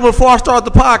 Just like before I start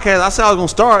the podcast, I said I was gonna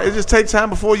start. It just takes time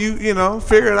before you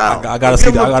figure it out. I gotta see.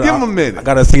 Give them a minute. I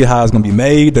gotta see how it's gonna be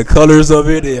made, the colors of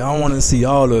it. I want to see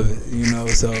all of it.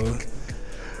 So.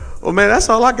 Well, man, that's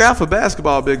all I got for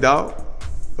basketball, big dog.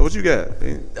 What you got?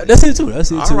 That's it too.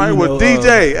 All right, with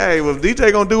DJ.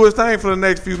 DJ gonna do his thing for the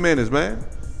next few minutes, man.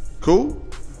 Cool.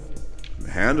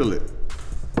 Handle it.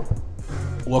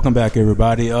 Welcome back,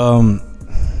 everybody. We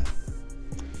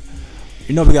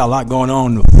got a lot going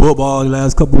on in the football the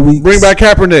last couple of weeks. Bring back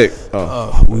Kaepernick.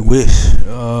 We wish.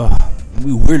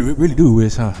 We really do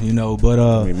wish, huh? But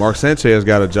I mean, Mark Sanchez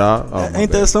got a job.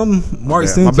 Ain't that something? Mark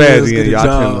Sanchez got a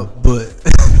job, but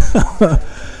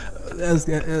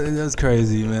that's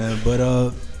crazy, man. But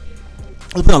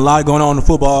there's been a lot going on in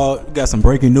football. We got some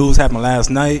breaking news happened last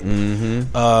night.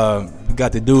 Mm-hmm. We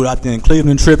got the dude out there in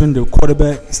Cleveland tripping, the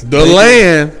quarterback. The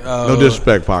land. No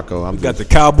disrespect, Paco. We got the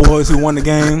Cowboys who won the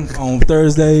game on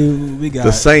Thursday. We got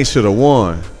the Saints should have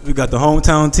won. We got the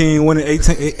hometown team winning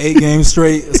 8 games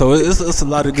straight. So it's a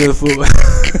lot of good football.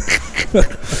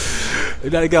 We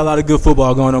got a lot of good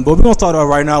football going on. But we're gonna start off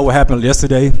right now. What happened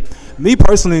yesterday? Me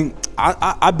personally,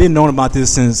 I've been knowing about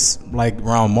this since like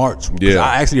around March. Yeah,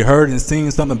 I actually heard and seen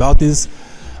something about this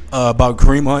about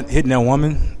Kareem Hunt hitting that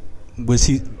woman, which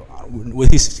he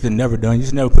should never done. You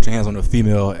should never put your hands on a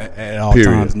female at all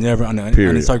times. Never under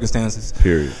any circumstances.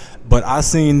 Period. But I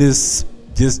seen this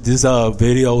this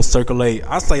video circulate.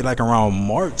 I say like around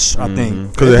March, I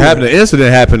think, Because the incident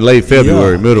happened late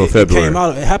February, middle of February. It came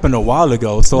out. It happened a while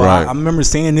ago. So Right. I remember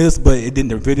seeing this, but the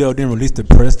video didn't release the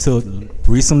press till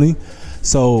recently.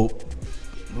 So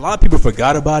a lot of people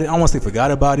forgot about it. I don't want to say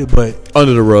forgot about it, but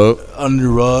Under the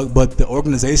rug. But the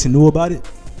organization knew about it.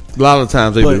 A lot of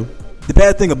times they do. But the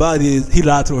bad thing about it is he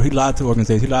lied to the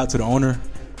organization. He lied to the owner,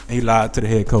 and he lied to the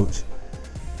head coach.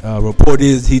 Report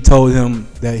is he told him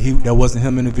that wasn't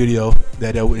him in the video,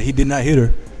 that he did not hit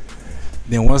her.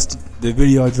 Then once the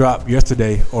video dropped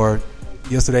yesterday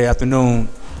afternoon,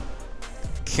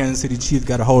 Kansas City Chiefs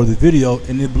got a hold of the video,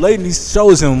 and it blatantly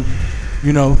shows him,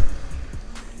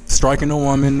 striking a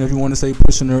woman, if you want to say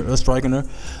pushing her or striking her.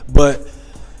 But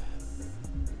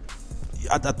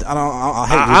I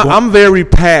hate I'm very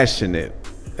passionate,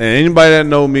 and anybody that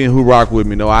know me and who rock with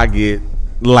me know I get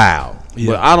loud.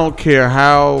 Yeah. But I don't care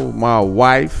how my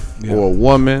wife or a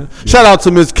woman. Shout out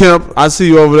to Miss Kemp. I see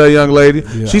you over there, young lady.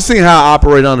 Yeah. She seen how I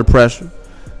operate under pressure.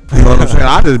 You know what I'm saying?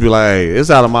 I just be like, hey, it's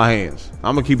out of my hands.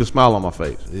 I'm gonna keep a smile on my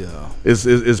face. Yeah.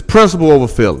 It's principle over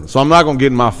feelings. So I'm not gonna get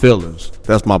in my feelings.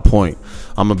 That's my point.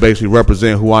 I'm gonna basically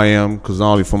represent who I am, because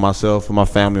not only for myself, for my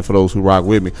family, and for those who rock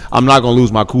with me. I'm not gonna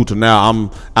lose my cool till now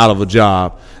I'm out of a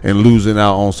job and losing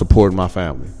out on supporting my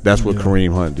family. That's what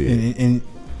Kareem Hunt did. And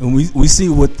we see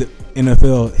what the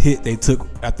NFL hit they took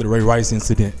after the Ray Rice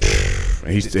incident.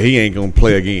 He ain't gonna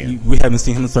play again. We haven't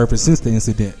seen him surface since the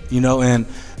incident, and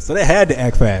so they had to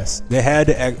act fast. They had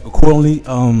to act accordingly.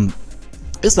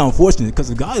 It's unfortunate because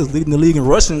the guy is leading the league in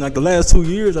rushing like the last 2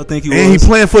 years. I think he And was. he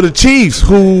playing for the Chiefs,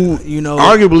 who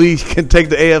arguably can take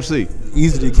the AFC.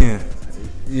 Easily can.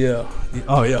 Yeah.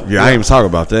 Oh yeah. Yeah, I ain't even talk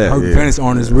about that. Her Yeah. fantasy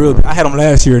on is real. I had him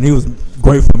last year, and he was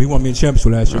great for me. He won me a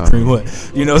championship last year. Kareem Hunt.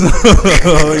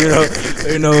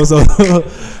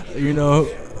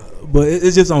 But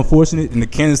it's just unfortunate, and the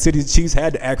Kansas City Chiefs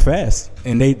had to act fast,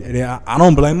 and they I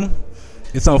don't blame them.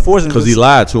 It's unfortunate Because he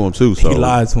lied to him too. So he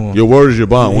lied to him. Your word is your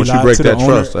bond. He Once you lied break to the that owner,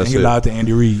 trust, that's and he it. lied to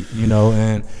Andy Reid,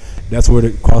 and that's where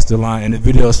it crossed the line. And the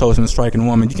video shows him striking a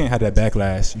woman. You can't have that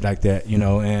backlash like that,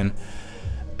 and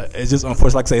it's just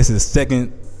unfortunate. Like I say, it's his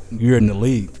second year in the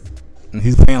league, and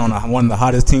he's playing on one of the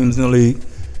hottest teams in the league.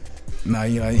 Now,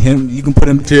 him, you can put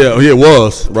him. Yeah, it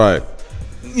was right.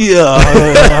 Yeah,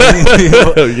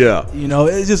 Yeah.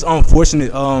 It's just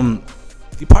unfortunate.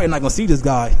 You're probably not gonna see this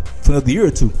guy for another year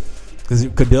or two, because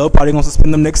Goodell probably gonna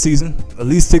suspend him next season, at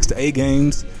least 6 to 8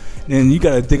 games. And you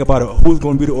got to think about it, who's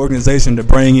going to be the organization to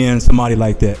bring in somebody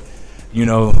like that,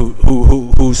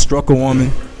 who struck a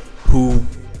woman, who.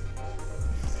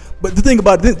 But the thing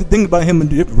about him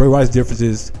and Ray Rice's difference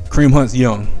is Kareem Hunt's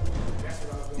young.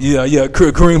 Yeah,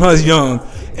 Kareem Hunt's young,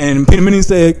 and Peter Manning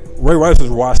said Ray Rice was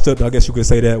washed up. I guess you could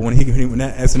say that when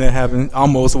that accident happened,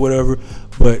 almost or whatever.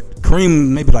 But Kareem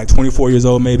maybe like 24 years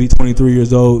old, maybe 23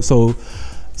 years old. So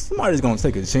somebody's gonna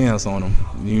take a chance on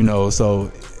him,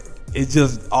 So it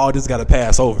just all just gotta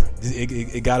pass over.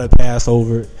 It gotta pass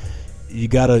over. You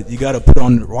gotta put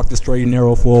on rock the straight and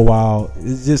narrow for a while.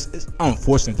 It's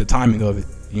unfortunate the timing of it.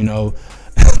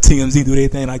 TMZ do their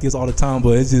thing like this all the time,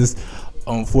 but it's just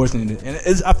unfortunate. And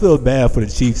I feel bad for the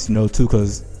Chiefs, too,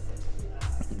 because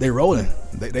they rolling.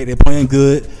 They playing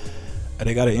good.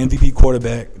 They got an MVP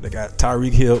quarterback. They got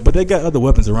Tyreek Hill, but they got other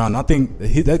weapons around. I think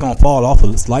they're gonna fall off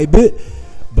a slight bit,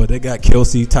 but they got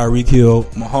Kelsey, Tyreek Hill,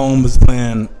 Mahomes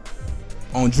playing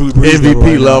on Drew Brees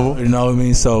MVP level. You know what I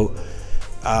mean? So,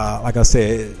 like I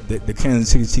said, the Kansas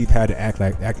City Chiefs had to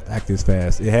act this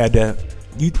fast. It had that.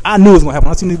 I knew it was gonna happen.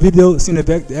 When I seen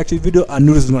the actual video, I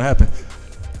knew this was gonna happen.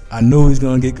 I knew he was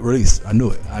gonna get released. I knew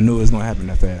it. I knew it was gonna happen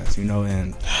that fast.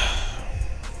 And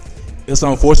it's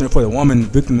unfortunate for the woman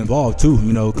victim involved too.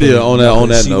 Yeah, on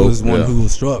that she note, was one who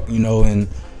was struck. And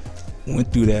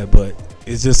went through that, but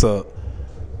it's just a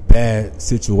bad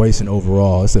situation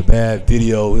overall. It's a bad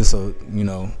video. It's a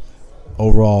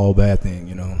overall bad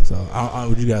thing. So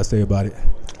what do you guys say about it?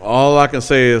 All I can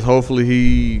say is hopefully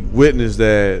he witnessed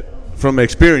that from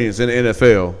experience in the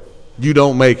NFL. You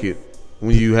don't make it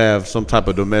when you have some type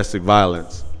of domestic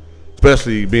violence,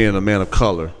 especially being a man of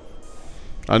color.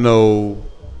 I know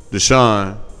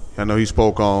Deshaun. I know he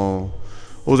spoke on,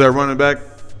 what was that running back?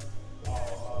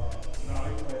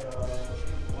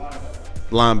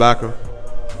 Linebacker.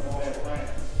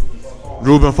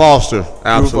 Reuben Foster,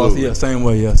 absolutely. Yeah, same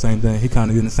way. Yeah, same thing. He kind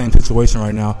of in the same situation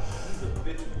right now.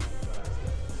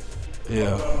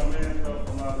 Yeah.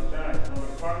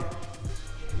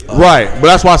 Right, but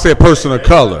that's why I said person of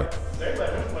color.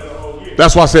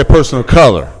 That's why I said person of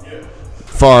color. As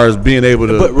far as being able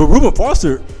to. But Reuben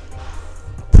Foster,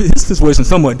 his situation is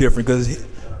somewhat different because.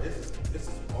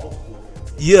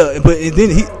 Yeah, but and then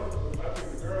he.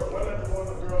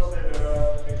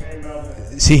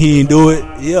 he didn't do it.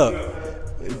 Yeah,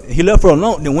 he left her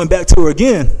alone, then went back to her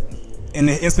again, and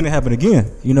the incident happened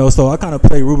again. You know, so I kind of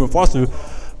play Reuben Foster,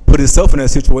 put himself in that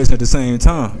situation at the same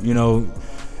time. You know,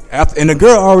 and the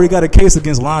girl already got a case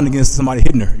lying against somebody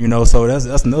hitting her. You know, so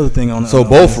that's another thing on. So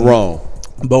both wrong.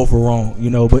 Both were wrong, you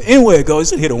know. But anyway, it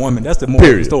goes. You should hit a woman. That's the moral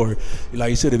of the story.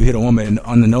 Like, you should have hit a woman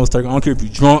on the nose turkey. I don't care if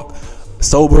you're drunk,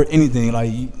 sober, anything.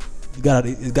 Like, it's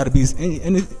got to be.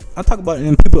 And I talk about it,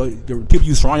 and the people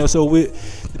you surround yourself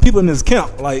with, the people in this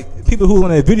camp, like people who on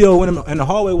that video in the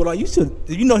hallway were like, you should,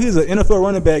 if you know he's an NFL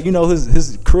running back, you know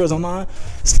his career's online,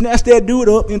 snatch that dude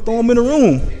up and throw him in the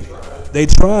room. They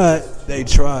tried.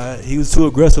 He was too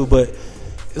aggressive, but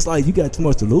it's like you got too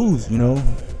much to lose, you know.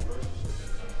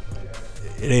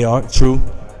 They are true.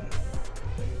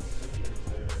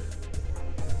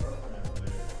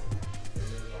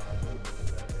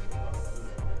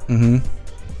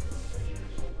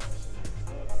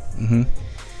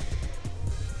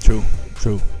 True.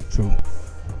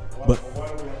 But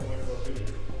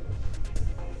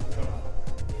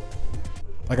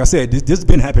like I said, this has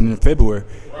been happening in February.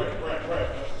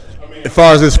 As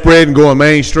far as it spreading, going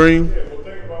mainstream.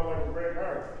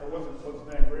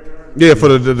 Yeah,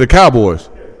 for the Cowboys.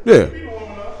 Yeah.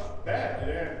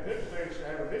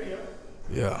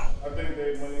 Yeah. I think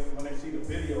when they see the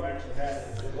video actually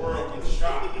happen, the world gets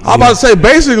shocked. I'm about to say,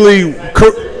 basically,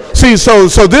 see,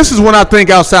 so this is when I think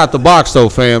outside the box, though,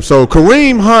 fam. So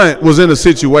Kareem Hunt was in a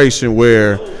situation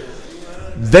where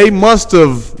they must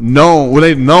have known, well,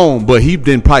 they known, but he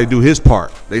didn't probably do his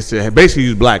part. They said, hey, basically, he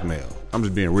was blackmail. I'm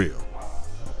just being real.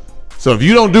 So if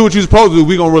you don't do what you're supposed to do,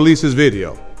 we're going to release this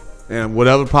video. And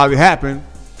whatever probably happened,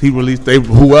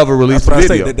 whoever released the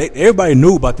video. Everybody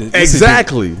knew about this.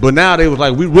 Exactly. But now they was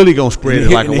like, we really going to spread it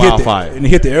like a wildfire. And it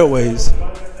hit the airways.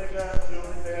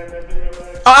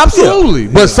 Oh, absolutely.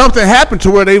 Yeah. But something happened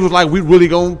to where they was like, we really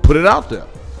going to put it out there.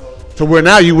 So where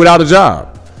now you without a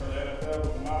job.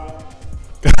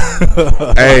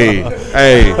 Hey.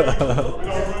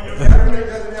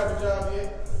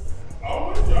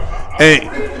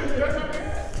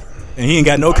 And he ain't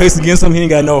got no case against him. He ain't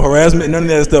got no harassment, none of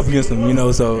that stuff against him, you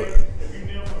know, so.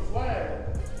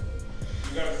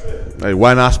 Hey,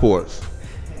 why not sports?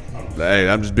 Hey,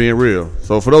 I'm just being real.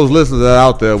 So for those listeners that are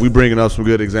out there, we bringing up some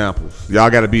good examples. Y'all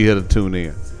got to be here to tune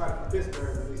in.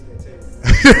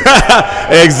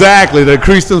 Exactly, to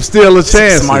increase them Steelers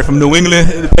chances. Somebody from New England,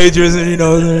 the Patriots, and you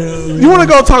know. You want to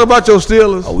go talk about your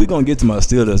Steelers? Oh, we gonna get to my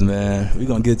Steelers, man. We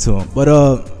gonna get to them. But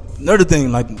another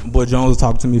thing, like Boy Jones was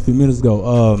talking to me a few minutes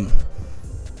ago.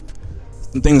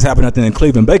 Some things happening out there in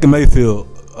Cleveland. Baker Mayfield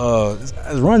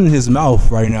is running his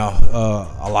mouth right now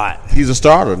a lot. He's a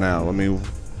starter now. I mean,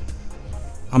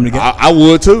 how many games? I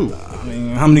would too. I mean,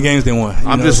 how many games they won?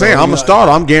 I'm just saying, I'm a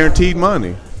starter. I'm guaranteed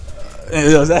money.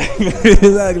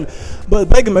 Exactly. But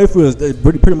Baker Mayfield is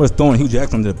pretty much throwing Hugh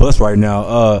Jackson under the bus right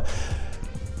now.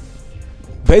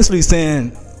 Basically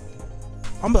saying,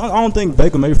 I don't think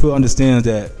Baker Mayfield understands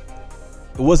that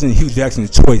it wasn't Hugh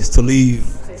Jackson's choice to leave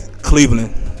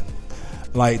Cleveland.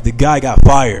 Like, the guy got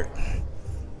fired.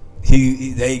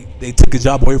 They took a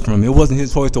job away from him. It wasn't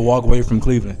his choice to walk away from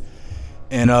Cleveland.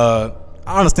 And I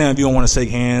understand if you don't want to shake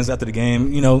hands after the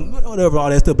game, you know, whatever, all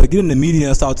that stuff. But get in the media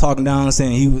and start talking down and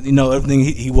saying everything.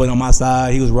 He wasn't on my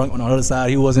side. He was right on the other side.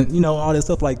 He wasn't, all that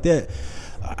stuff like that.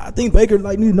 I think Baker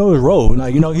need to know his role.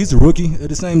 Like, he's a rookie at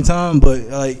the same time, but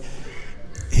like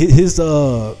his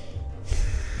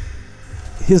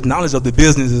knowledge of the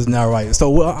business is not right.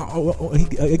 So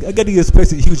I got to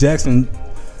expect Hugh Jackson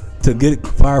to get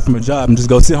fired from a job and just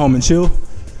go sit home and chill.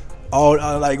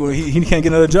 When he can't get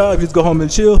another job, just go home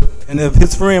and chill. And if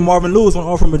his friend Marvin Lewis want to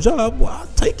offer him a job, well, I'll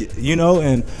take it,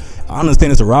 And I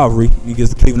understand it's a rivalry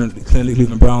against the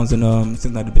Cleveland Browns and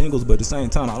Cincinnati Bengals, but at the same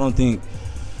time, I don't think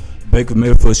Baker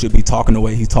Mayfield should be talking the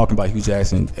way he's talking about Hugh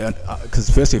Jackson, because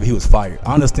especially if he was fired.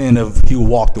 I understand if he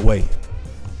walked away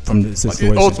from the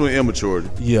situation. Ultimately immaturity.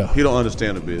 Yeah, he don't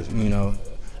understand the business.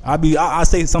 I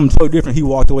say something totally different. He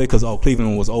walked away because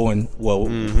Cleveland was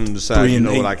 0-3 and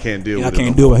 8. What I can't deal with. I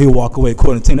can't do it. He'll walk away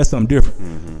according to team. That's something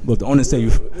different. But the only say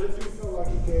you.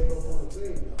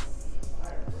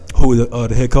 Who is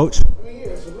the head coach?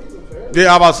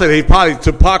 Yeah, I'm about to say he probably,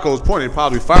 to Paco's point, he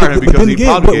probably fired him because he probably gave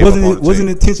up on the team. Wasn't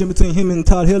it tension between him and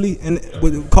Todd Haley and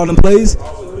calling plays?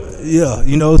 Yeah,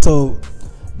 so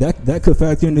that could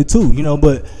factor in it too,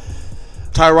 but.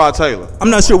 Tyrod Taylor. I'm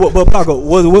not sure what Paco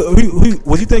was.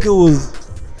 What you think it was?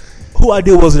 Who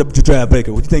idea was it to draft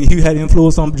Baker? Would you think he had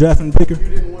influence on drafting Baker? You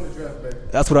didn't want to draft Baker.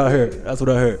 That's what I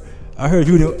heard. I heard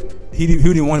he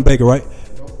didn't want Baker, right?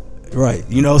 Nope. Right.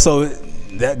 So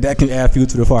that can add fuel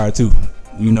to the fire too.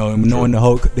 Knowing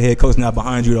the head coach not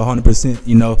behind you 100%.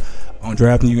 on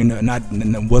drafting you,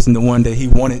 and wasn't the one that he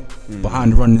wanted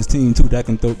behind running his team too. That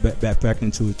can throw back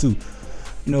into it too,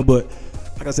 you know. But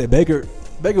like I said, Baker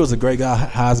was a great guy,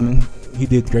 Heisman. He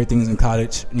did great things in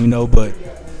college, you know. But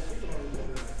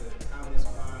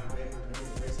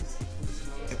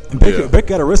Baker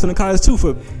got arrested in college too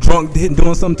for drunk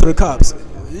doing something to the cops.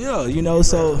 Yeah, you know.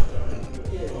 So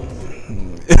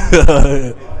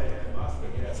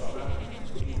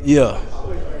yeah.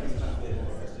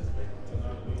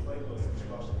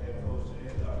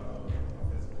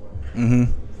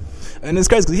 And it's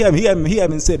crazy because he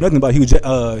haven't said nothing about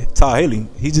Todd Haley.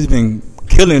 He's just been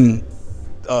killing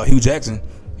Hugh Jackson,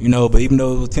 you know. But even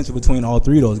though it was tension between all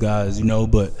three of those guys, you know,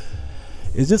 but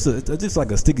it's just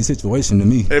like a sticky situation to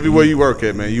me. Everywhere you work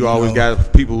at, man, you always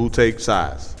got people who take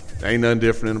sides. Ain't nothing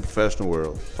different in the professional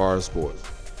world as far as sports.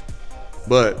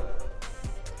 But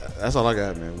that's all I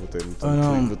got, man, with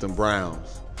them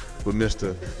Browns. With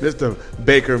Mr.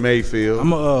 Baker Mayfield.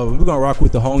 We're gonna rock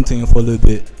with the home team for a little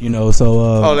bit, you know.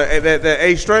 So that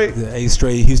 8 straight? The 8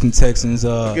 straight Houston Texans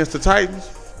against the Titans?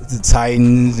 The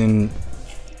Titans. And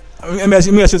let me ask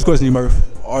you this question, Murph.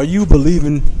 Are you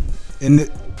believing in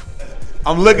it?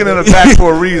 I'm looking in the back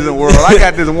for a reason, world. I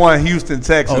got this one Houston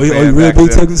Texans fan. Oh, you really big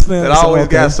Texans fan? That always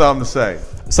got something to say.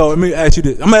 So let me ask you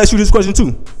this. I'm gonna ask you this question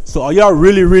too. So are y'all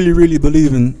really, really, really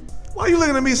believing? Why are you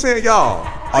looking at me saying y'all?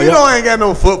 You know I ain't got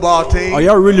no football team. Are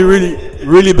y'all really, really,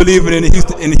 really believing in the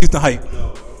Houston hype?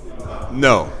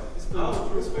 No.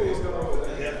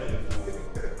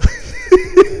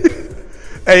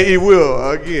 Hey, he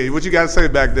will again. What you got to say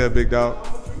back there, big dog?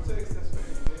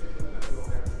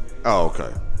 Oh,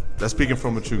 okay. That's speaking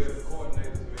from the truth.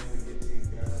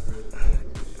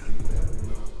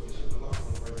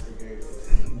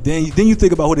 Then you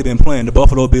think about who they've been playing: the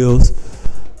Buffalo Bills,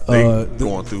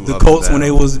 going through the Colts when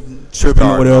they was tripping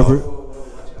or whatever.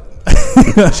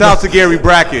 Shout out to Gary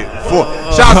Brackett.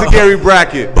 Shout out to Gary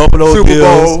Brackett. Buffalo Super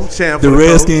Bills, Bowl champ. The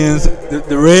Redskins.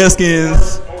 The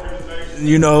Redskins.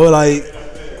 You know, like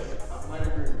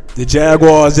the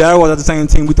Jaguars. Jaguars are the same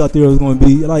team we thought they was going to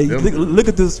be. Like, look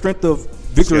at the strength of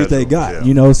victories they got. Yeah.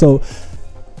 You know, so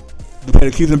they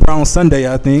played the Cleveland Browns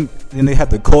Sunday, I think. Then they had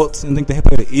the Colts, and I think they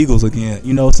play the Eagles again.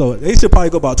 You know, so they should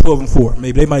probably go about 12-4.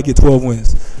 Maybe they might get 12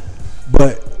 wins.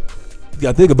 But you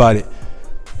got to think about it.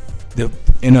 The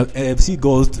NFC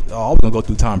goes always gonna go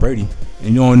through Tom Brady, and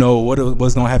you don't know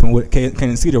what's gonna happen with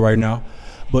Kansas City right now.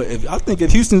 But I think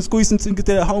if Houston squeezes and get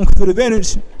that home field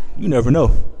advantage, you never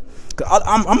know.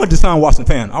 I'm a Deshaun Watson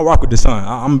fan. I rock with Deshaun.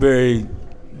 I'm very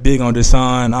big on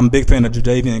Deshaun. I'm a big fan of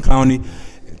Jadeveon Clowney,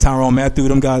 Tyrann Mathieu.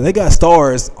 Them guys, they got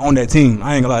stars on that team.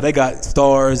 I ain't gonna lie, they got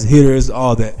stars, hitters,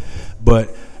 all that. But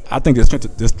I think the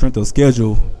strength of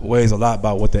schedule weighs a lot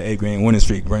about what the 8-game winning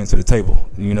streak brings to the table.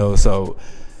 You know, so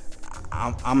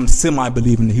I'm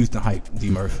semi-believing the Houston hype, D.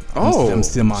 Murph. I'm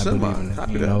semi-believing it,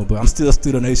 you know. But I'm still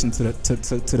a nation to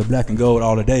the black and gold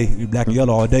all the day, black and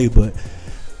yellow all day. But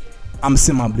I'm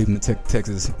semi-believing the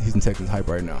Houston Texans hype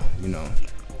right now, you know.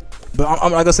 But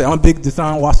I'm like I said, I'm a big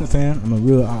Deshaun Watson fan.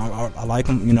 I like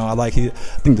him. You know, I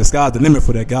think the sky's the limit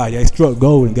for that guy. Yeah, he struck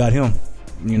gold and got him.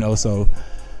 You know, so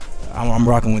I'm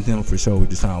rocking with him for sure with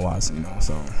Deshaun Watson. You know,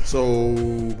 so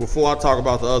before I talk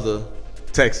about the other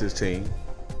Texas team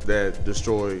that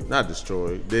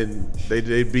then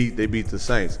they beat the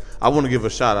Saints. I want to give a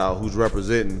shout out who's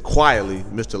representing quietly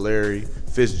Mr. Larry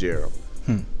Fitzgerald.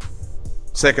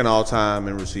 Second all time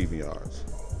in receiving yards.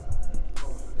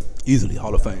 Easily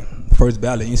Hall of Fame. First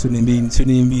ballot. You shouldn't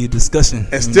even be a discussion.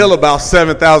 And still about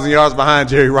 7,000 yards behind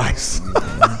Jerry Rice.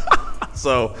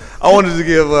 So I wanted to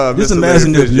give just Mr.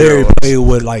 imagine Larry if Larry played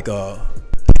with like a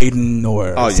Peyton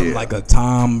or something like a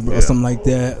Tom or something like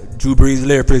that. Drew Brees,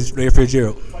 Larry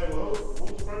Fitzgerald.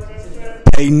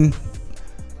 Peyton.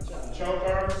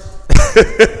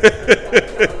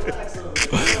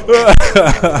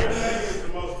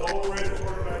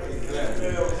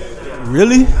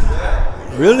 Really?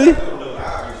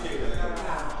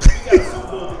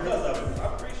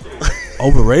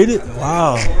 Overrated?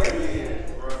 Wow.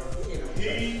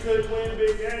 He could win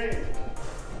big games.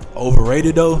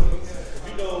 Overrated though?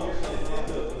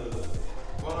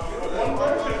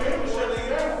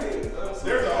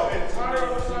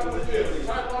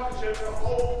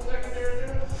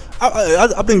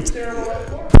 I think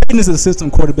Peyton is a system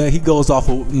quarterback. He goes off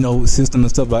of system and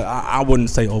stuff, but I wouldn't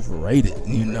say overrated.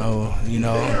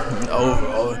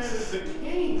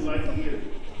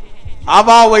 I've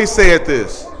always said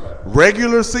this: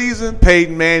 regular season,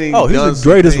 Peyton Manning. Oh, he's the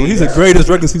greatest. He's the greatest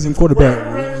regular season quarterback.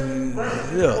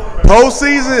 Yeah.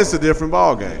 Postseason, it's a different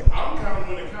ball game. I'm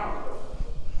counting when it counts.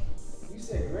 You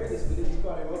said greatest, but he's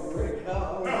probably overrated.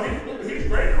 No, he's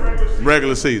great in regular season.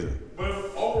 Regular season. But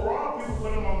overall,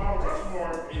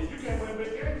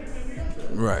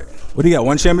 Right. What do you got?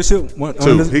 One championship?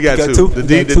 Two. He got two.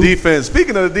 The two? defense.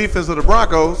 Speaking of the defense of the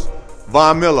Broncos,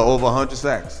 Von Miller over 100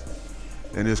 sacks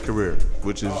in his career,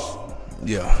 which is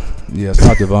Yeah. Shout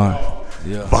out to Von.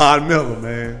 Yeah. Von Miller,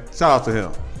 man. Shout out to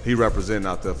him. He representing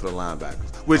out there for the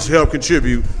linebackers, which helped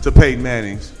contribute to Peyton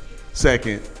Manning's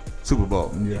second Super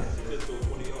Bowl. Yeah.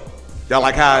 Y'all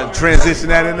like how I transition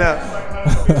that in there?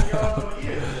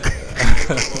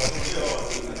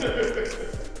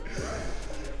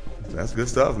 That's good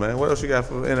stuff, man. What else you got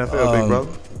for NFL, big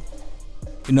brother?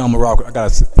 You know I'm a rock. I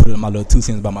gotta put in my little 2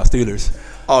 cents about my Steelers.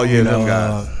 Oh yeah, You them know,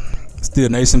 guys. Steel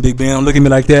Nation, Big Ben. Don't look at me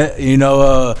like that. You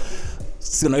know,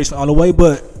 Steel Nation all the way.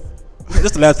 But this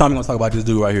is the last time I'm gonna talk about this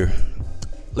dude right here,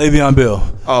 Le'Veon Bell.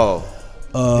 Oh,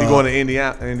 he going to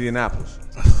Indianapolis.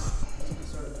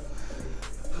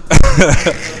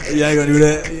 Yeah, I ain't gonna do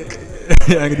that.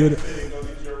 Yeah, I ain't gonna do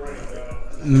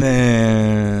that.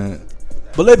 Man,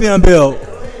 but Le'Veon Bell.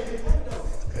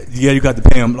 Yeah, you got to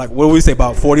pay him. Like, what do we say,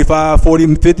 about 45,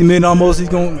 40, 50 million almost? He's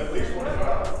going,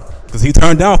 because he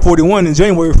turned down 41 in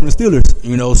January from the Steelers,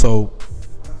 you know, so.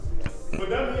 But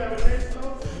doesn't he have a chance,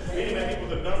 though? Meaning that he was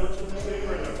the number 2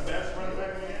 receiver and the best running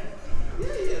back in the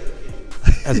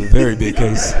game? That's a very big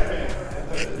case. I mean,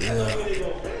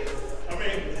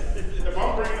 if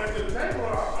I'm bringing that to the table,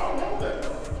 I want that,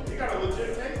 though. He got a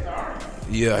legit case to argue.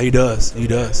 Yeah, he does. He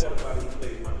does.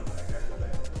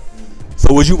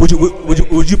 So would you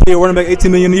pay a running back $18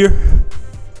 million a year?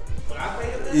 Would I pay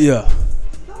him that? Yeah.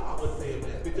 No, I wouldn't pay him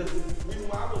that because the reason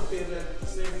why I would pay him that is the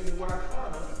same reason why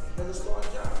Connor has a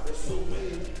starting job. There's so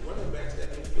many running backs that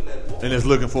can fill that role. And is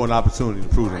looking for an opportunity to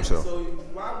prove himself. So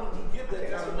why would you give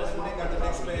that kind of money when they got the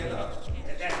next man up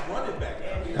at running back?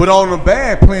 I mean, But on the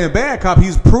playing bad cop,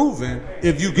 he's proven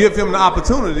if you give him the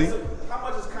opportunity. how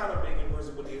much is Connor making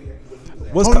versus what he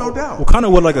What's Oh, no doubt. Well, kind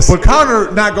of what like a. But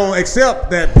Connor not going to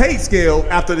accept that pay scale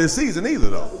after this season either,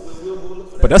 though.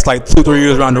 But that's like 2-3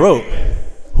 years down the road.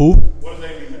 Who? What does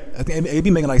AB make? I think AB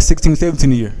making like 16,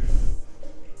 17 a year.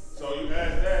 So you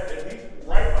add that, if he's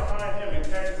right behind him in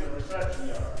catches and reception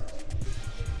yards,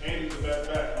 and he's the best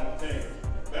back on the team,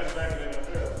 best back in the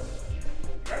NFL,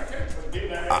 got a case for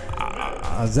getting that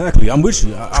extra Exactly. I'm with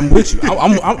you. I'm with you.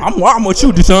 I'm with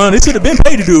you, Deshaun. They should have been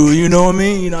paid to do. You know what I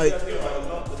mean? You know. the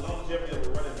longevity of the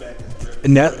running back is very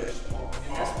And that.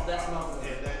 that's not and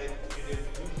if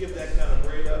you give that kind of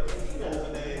bread up and he goes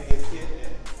in there and gets hit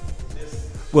and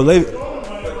just Well, they.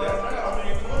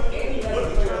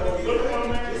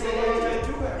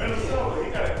 Minnesota,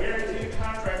 he got a guaranteed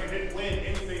contract and didn't win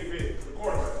anything big. The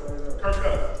quarterback, Kirk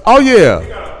Cousins. Oh, He yeah.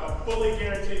 got a fully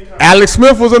guaranteed contract. Alex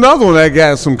Smith was another one that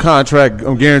got some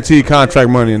guaranteed contract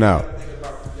money now.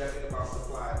 think about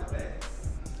supply and demand.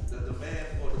 The demand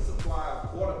for the supply of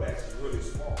quarterbacks is really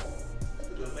small. The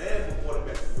demand for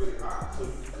quarterbacks is really high, so you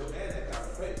can command that kind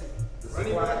of pay. The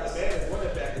supply and demand of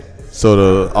running back is So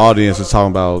the audience is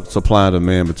talking about supply and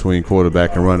demand between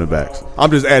quarterback and running backs.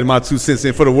 I'm just adding my 2 cents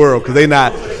in for the world because they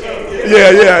not. Yeah.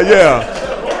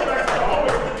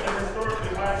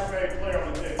 Historically highest paid player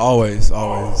on the team. Always. We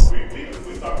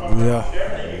talk about Yeah.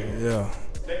 that. Yeah.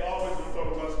 They always will throw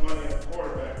a bunch of money at the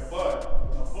quarterback, but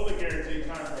a fully guaranteed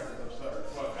contract is absurd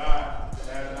for a guy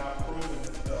that has not proven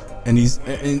himself. And he's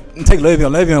and take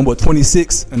Le'Veon. Le'Veon, what,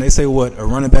 26? And they say what a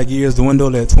running back year is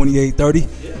dwindled at 28, 30.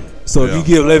 So if you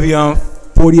give Le'Veon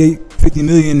 48, 50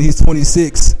 million, he's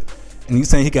 26, and you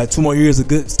saying he got 2 more years of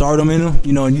good stardom in him,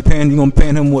 you know, and you gonna pay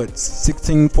him what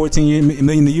 16, 14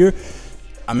 million a year.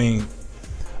 I mean,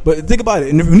 but think about it.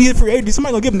 And if you need a free agent,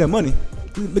 somebody gonna give him that money.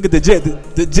 Look at the Jets.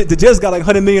 The Jets got like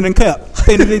 100 million in cap.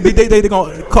 They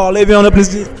gonna call Le'Veon up in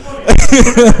his.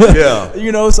 Yeah.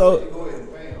 You know, so Go ahead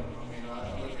and pay him. I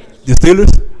mean, the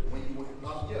Steelers. when you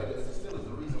it's still the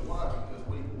reason why, because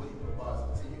what he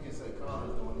provides to the team, you can say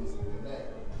Connor's doing this and doing that.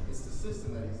 It's the system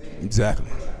that he's in. Exactly.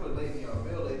 Once you put Le'Veon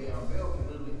Bell can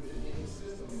literally fit in any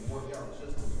system and work out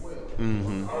just as well.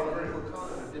 However, you put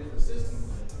Connor in a different system,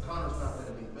 Connor's not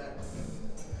going to be back.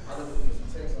 I look at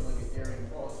Houston Texans, I look at Arian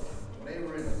Foster. When they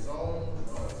were in a zone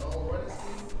running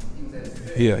scheme, he was at his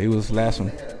best. Yeah, he was last one.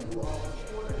 They had a new offensive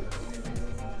coordinator.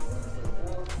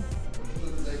 When you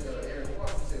look at Arian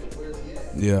Foster, you said, where's he at?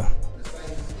 Yeah. The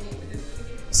same scheme, it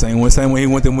didn't Same way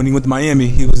when he went to Miami.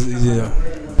 He was yeah.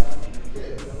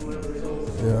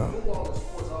 Yeah. football and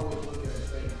sports always look at it and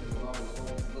say, because a lot of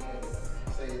folks look at it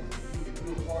and say, if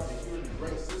you're a part, if you're in a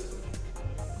great system,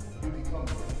 you become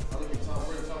great. I look at Tom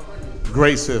Brady is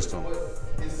Great system. but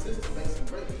his system makes him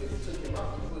great because you took him out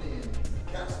and put in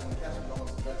Castle, and Castle going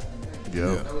to back to the game.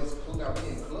 Yeah. Now he's now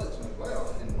being clutch in the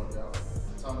playoffs, it didn't work out.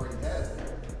 Tom Brady has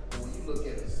that. But when you look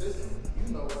at the system,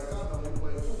 you know, like I know when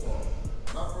playing football.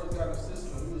 When I first got in the system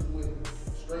and we was doing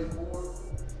straightforward,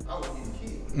 I was getting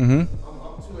killed. I'm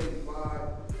 285,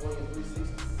 weighing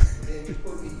 360. And then you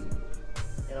put me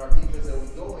in our defense that we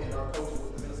go in, our coaches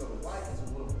with the Minnesota Vikings, who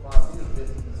would have 5 years been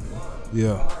defensive line.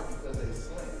 Yeah. Why? Because they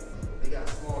slant. They got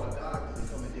smaller guys that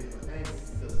come in different angles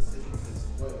because the system fits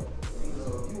well.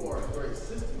 So if you are a great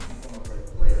system, you become a great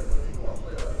player. But if you are a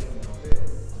player like him, you fail.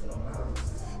 It don't matter what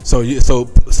system.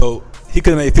 So he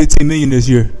could have made $15 million this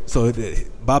year. So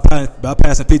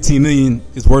bypassing $15 million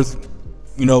is worth,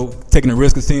 taking a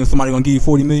risk of seeing somebody gonna give you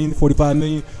 $40 million, $45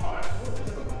 million.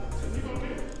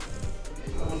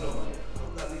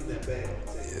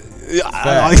 Yeah,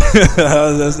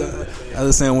 that's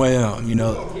the same way.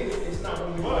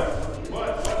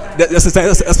 That's the same.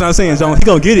 That's what I'm saying, John. He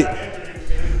gonna get it.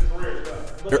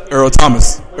 Earl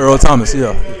Thomas.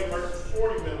 Yeah.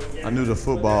 I knew the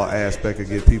football aspect could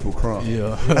get people crunk.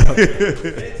 Yeah.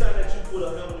 Anytime that you put a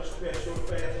helmet and shoulder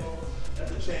pads on,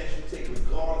 that's a chance you take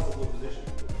regardless of what position.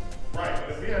 Right,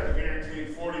 but if he has a guaranteed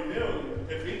 $40 million,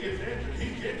 if he gets injured,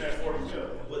 he's getting that $40 million.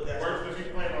 But that's versus if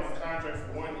he's playing on a contract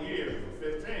for 1 year for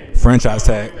 15. Franchise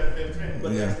tag. That 15.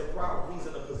 But that's the problem. He's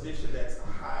in a position that's a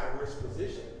high risk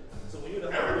position. So when you're in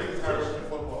a high risk Everything's high risk position, in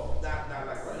football. not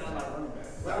like running back.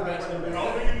 The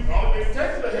only thing it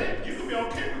takes is a hit. You could be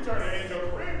on kick return and end your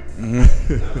career.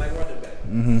 Not like running back.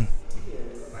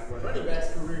 Running back's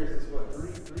career is what,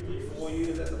 4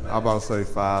 years at the max. I'm about to say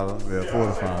 5. Yeah, 4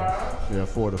 to 5. Yeah,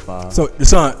 4 to 5. So,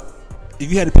 son,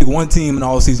 if you had to pick one team in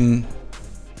all season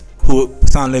who would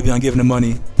sign Le'Veon, give him the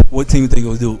money, what team you think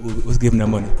was giving that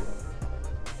money?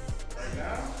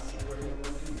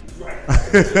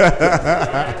 If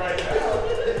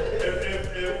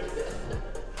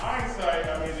hindsight,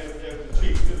 I mean, if the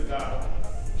Chiefs could have got him,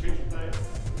 the Chiefs would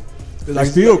play. They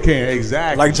still can't,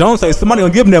 exactly. Like Jones said, somebody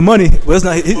gonna give him that money, but it's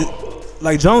not.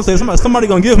 Like Jones said, somebody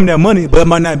gonna give him that money, but it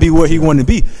might not be where he wanted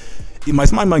to be.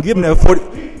 Somebody might give him that 40.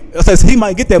 So he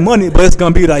might get that money, but it's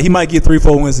gonna be like he might get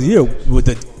 3-4 wins a year with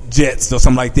the Jets or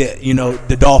something like that.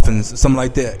 The Dolphins, something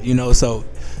like that. So.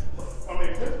 I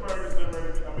mean, Pittsburgh is getting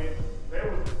ready. I mean,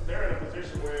 they're in a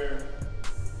position where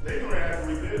they're gonna have to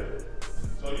rebuild.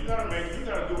 So you gotta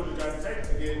do what you gotta take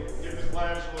to get this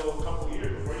last little couple of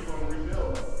years before you're gonna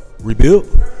rebuild.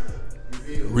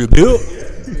 Rebuild.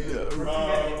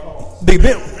 Big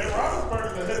Ben.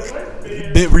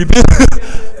 Rebuild.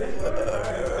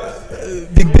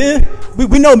 Big Ben.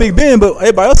 We know Big Ben, but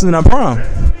everybody else is in our prime.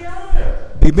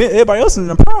 Big Ben. Everybody else is in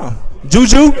our prime.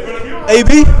 Juju.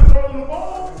 AB.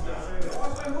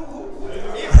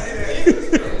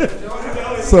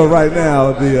 So right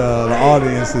now the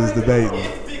audience is debating.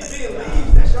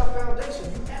 That's your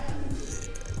foundation. You have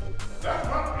to. I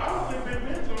don't think Big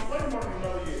Ben's gonna play more than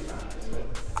another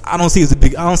year. I don't see it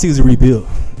as a rebuild.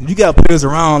 You got players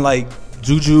around like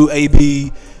Juju,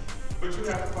 AB. But you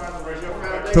have to find the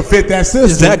ratio To fit that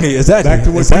system. Exactly. Back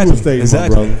to what you were stating, my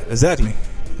brother. Exactly.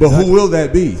 But who will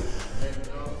that be?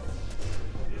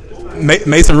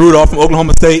 Mason Rudolph from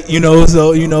Oklahoma State. So. Some of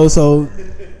the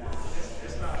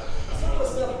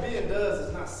stuff Ben does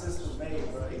is not system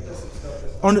made, bro. He does some stuff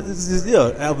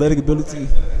that's Athletic ability.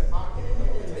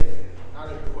 not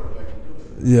every quarterback can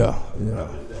do it. Yeah.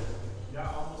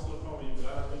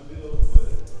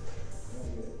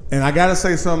 And I gotta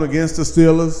say something against the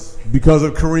Steelers because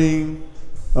of Kareem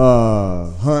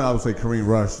Hunt. I would say Kareem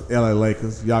Rush, LA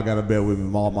Lakers. Y'all gotta bear with me,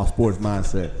 my sports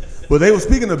mindset. But they were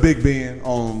speaking of Big Ben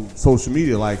on social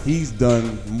media like he's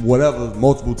done whatever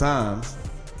multiple times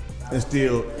and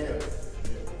still. If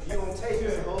you don't take it,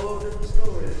 it's a whole different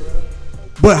story, bro.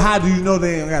 But how do you know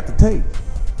they ain't got the tape?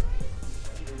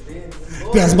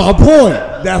 That's my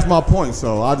point.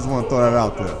 So I just want to throw that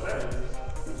out there.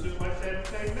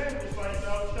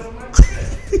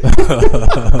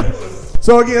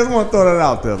 So again, I just want to throw that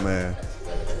out there, man.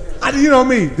 You know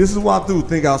me. This is what I do.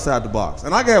 Think outside the box.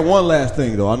 And I got one last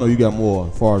thing though. I know you got more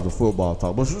as far as the football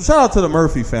talk. But shout out to the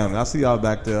Murphy family. I see y'all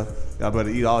back there. Y'all better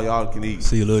eat all y'all can eat.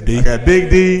 See you, Lil D. I got Big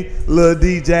D, Lil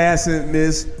D, Jazz, and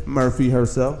Miss Murphy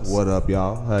herself. What up,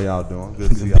 y'all? How y'all doing?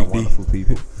 Good to see y'all, Big D. wonderful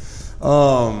people.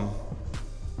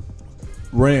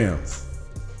 Rams,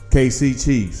 KC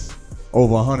Chiefs,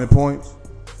 over 100 points,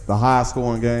 the highest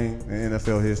scoring game in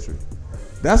NFL history.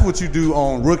 That's what you do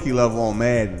on rookie level on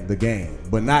Madden, the game,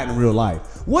 but not in real life.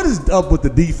 What is up with the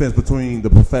defense between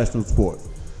the professional sports?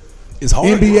 It's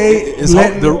hard. NBA, It's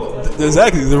hard.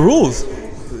 Exactly. The rules.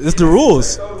 It's the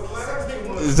rules.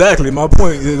 Exactly. My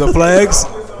point. The flags.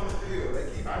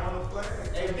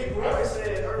 Hey, Dick Roy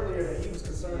said earlier that he was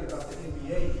concerned about the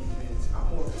NBA defense. I'm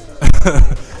more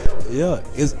concerned. Yeah.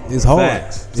 It's hard.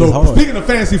 Facts. It's So hard. speaking of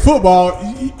fantasy football,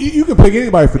 you can pick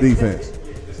anybody for defense.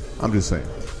 I'm just saying.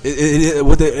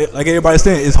 Like everybody's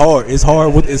saying, it's hard. It's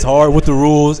hard with the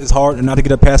rules. It's hard not to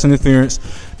get a pass interference.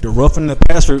 The roughing the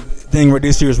passer thing right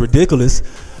this year is ridiculous.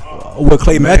 What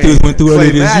Clay Matthews went through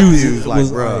earlier this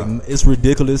year it's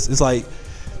ridiculous. It's like,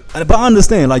 but I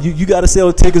understand. Like you got to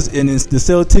sell tickets, and the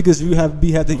sell tickets you have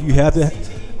to.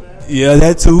 Yeah,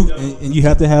 that too, and you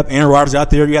have to have Aaron Rodgers out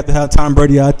there. You have to have Tom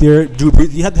Brady out there. Drew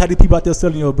Brees. You have to have these people out there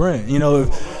selling your brand. You know.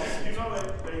 They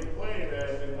play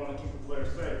that they want to keep the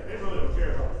players safe. They really don't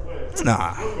care about the players.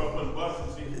 Nah,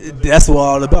 that's what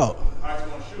all about.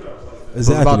 Exactly. It's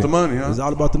about the money, huh? It's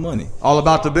all about the money. All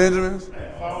about the Benjamins.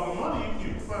 Follow the money.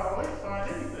 You can find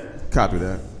anything. Copy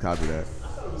that. I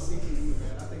thought it was CTE,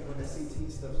 man. I think when that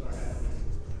CTE stuff started happening,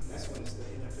 that's when the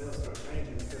NFL started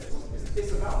changing because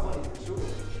it's about money for sure.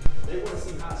 They want to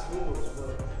see high scores,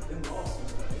 but them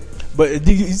lawsuits. But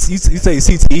you say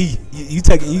CTE, you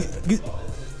take you.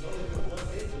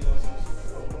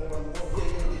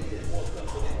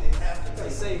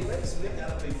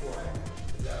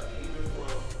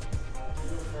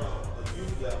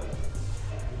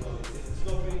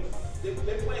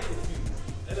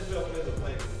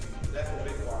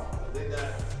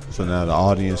 So now the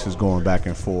audience is going back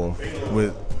and forth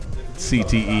with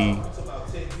CTE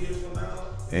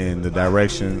and the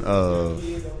direction of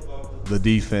the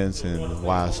defense and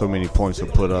why so many points are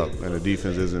put up, and the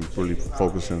defense isn't really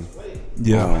focusing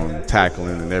on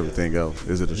tackling and everything else.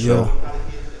 Is it a show?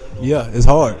 Yeah, it's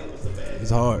hard. It's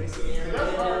hard. If I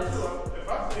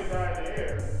see a guy in the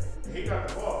air, he got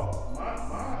the ball.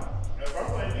 If I'm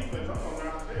playing defense, I'm going to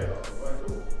knock the tail.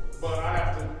 But I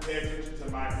have to pay attention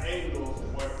to my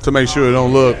angles to make sure it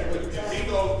don't look.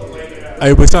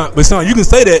 Hey, but son, you can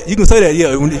say that.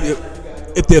 Yeah.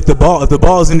 If the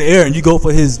ball is in the air and you go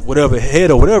for his whatever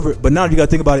head or whatever, but now you got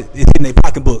to think about it. It's hitting their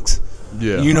pocketbooks.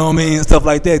 Yeah. You know what I mean? Stuff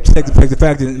like that. Take the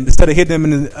fact that instead of hitting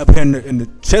them up here in the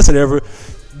chest or whatever,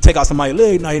 take out somebody's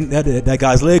leg. Now that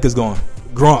guy's leg is gone,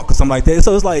 Gronk or something like that.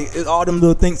 So it's like it's all them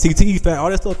little things. CTE fact, all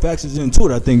that stuff factors into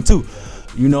it. I think too.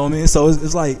 You know what I mean? So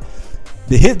it's like.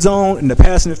 The hit zone and the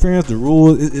pass interference, the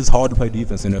rule, it's hard to play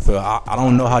defense in the NFL. I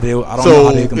don't know how they can play.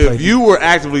 So if you were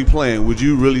actively playing, would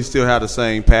you really still have the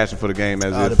same passion for the game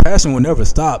as if? The passion will never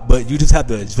stop, but you just have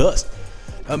to adjust.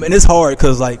 And it's hard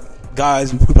because like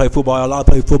guys who play football, a lot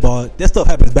play football. That stuff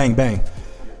happens bang bang.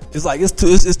 It's like it's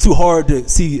too hard to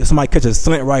see somebody catch a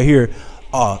slant right here.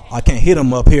 I can't hit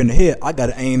him up here in the head. I got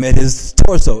to aim at his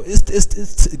torso. It's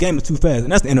the game is too fast,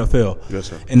 and that's the NFL. Yes,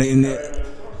 sir.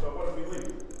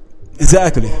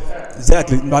 Exactly.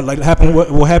 Like happened.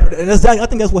 What happened? And I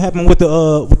think that's what happened with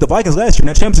the Vikings last year in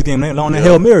that championship game. On that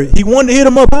Hail Mary, he wanted to hit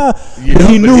him up high, but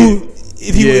he knew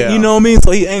if he, you know what I mean.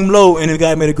 So he aimed low, and the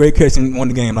guy made a great catch and won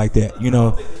the game like that. You know.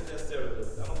 I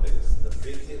don't think it's the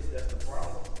big hits that's the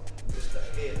problem. It's the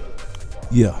head that's the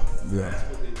problem. Yeah.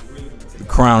 The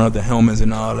crown of the helmets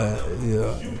and all that.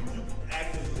 Yeah.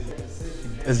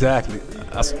 Exactly.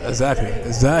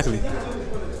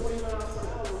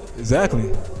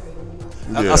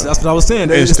 Yeah. That's what I was saying.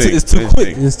 It's too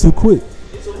quick. It's too quick.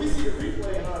 So we see the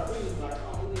replay in our team, like,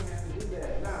 we have to do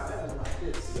that. Nah, that was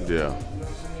like this.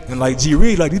 Yeah. And like G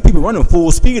Reed, like these people running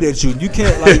full speed at you. You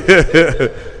can't like.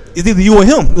 It's either you or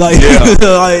him. Like,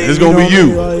 like it's gonna be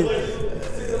you.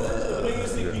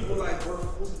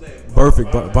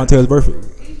 Perfect. Vontaze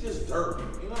Perfect. He's just dirt.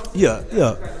 You know what I'm saying? Yeah.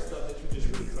 That kind of stuff that you just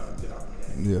really trying to get out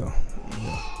the game.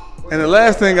 Yeah. And the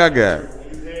last thing I got.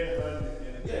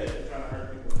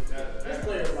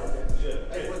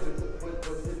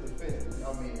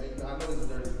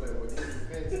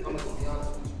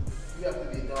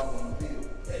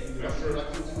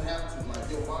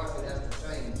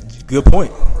 Good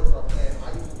point.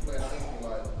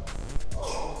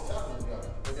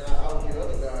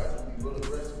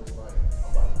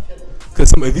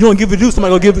 Because if you don't give it to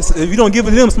somebody gonna give it. If you don't give it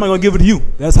to them, somebody gonna give it to you.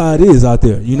 That's how it is out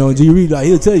there. You know, G Reed, like,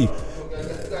 he'll tell you.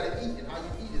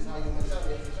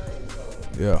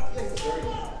 Yeah.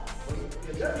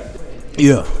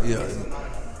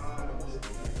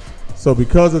 So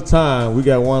because of time, we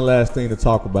got one last thing to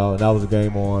talk about, and that was a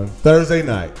game on Thursday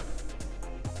night.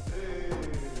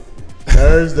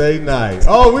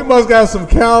 Oh, we must got some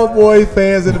Cowboy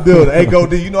fans in the building. Hey, Go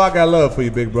D, you know I got love for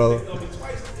you, big brother.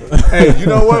 Hey, you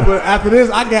know what? But after this,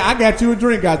 I got you a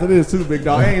drink after this too, big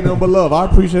dog. Ain't nothing but love. I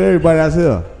appreciate everybody that's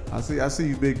here. I see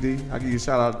you, Big D. I give you a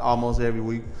shout out almost every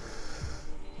week.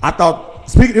 I thought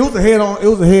it was a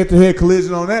head-to-head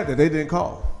collision on that they didn't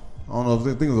call. I don't know. I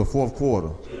think it was the fourth quarter.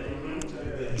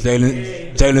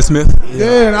 Jalen Smith.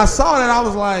 Yeah, and I saw that. I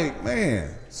was like,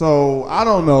 man. So I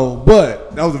don't know,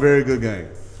 but that was a very good game.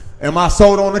 Am I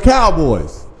sold on the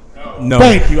Cowboys? No.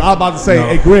 Thank you. I was about to say,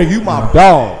 hey, Greg, you my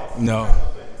dog. No.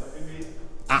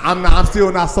 I'm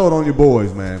still not sold on your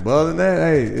boys, man. But other than that,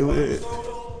 hey,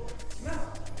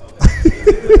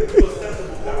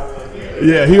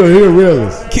 yeah, he a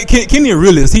realist. Kenny a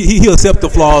realist. He'll accept the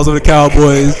flaws of the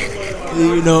Cowboys.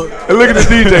 You know. And look at the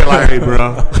DJ like, hey,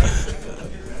 bro.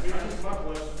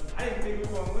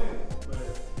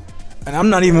 And I'm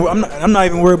not even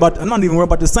worried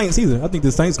about the Saints either. I think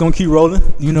the Saints gonna keep rolling.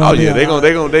 You know. Oh yeah,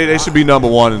 they should be number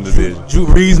one in the division. Drew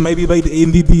Brees maybe the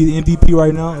MVP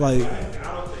right now. Like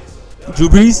Drew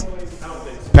Brees,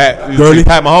 Pat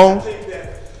Mahomes.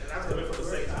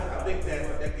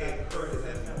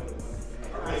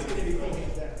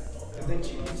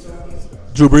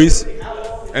 Drew Brees,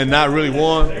 and not really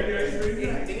won.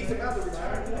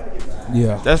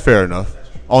 Yeah, that's fair enough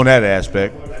on that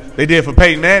aspect. They did for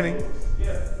Peyton Manning.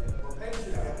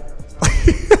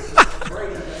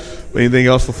 Anything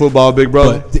else for football, big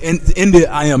brother? But the end it,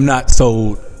 I am not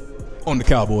sold on the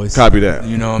Cowboys. Copy that.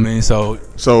 You know what I mean? So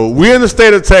we're in the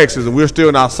state of Texas, and we're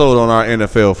still not sold on our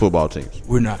NFL football teams.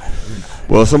 We're not.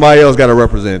 Well, somebody else got to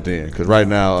represent then, because right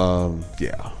now,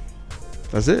 yeah,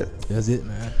 that's it. That's it,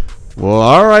 man. Well,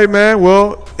 all right, man.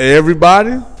 Well,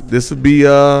 everybody, this will be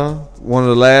one of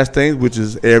the last things, which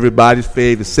is everybody's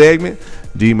favorite segment,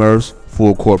 D-Murph's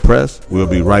Full Court Press. We'll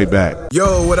be right back.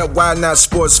 Yo, what up, Why Not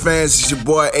Sports fans? It's your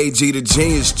boy AG, the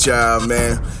Genius Child,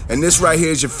 man. And this right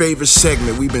here is your favorite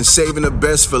segment. We've been saving the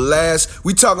best for last.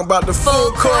 We talking about the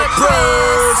Full Court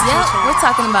Press. Yep, we're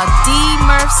talking about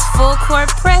D-Murph's Full Court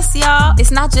Press, y'all. It's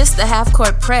not just the half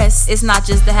court press. It's not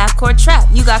just the half court trap.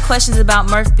 You got questions about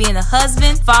Murph being a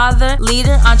husband, father,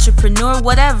 leader, entrepreneur,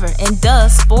 whatever. And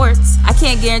sports. I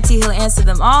can't guarantee he'll answer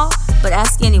them all, but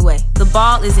ask anyway. The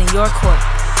ball is in your court.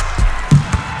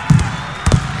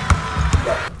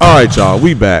 All right, y'all,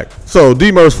 we back. So,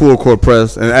 D-Murph's Full Court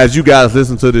Press, and as you guys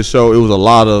listen to this show, it was a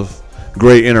lot of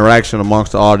great interaction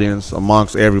amongst the audience,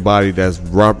 amongst everybody that's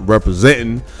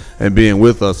representing and being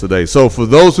with us today. So, for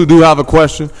those who do have a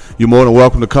question, you're more than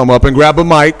welcome to come up and grab a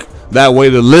mic. That way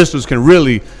the listeners can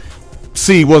really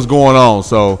see what's going on.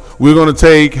 So, we're going to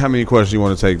take, how many questions you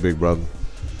want to take, big brother?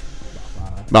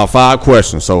 About 5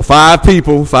 questions. So 5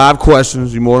 people, 5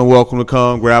 questions. You're more than welcome to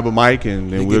come, grab a mic,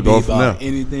 and then we'll go from there.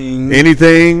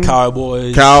 Anything.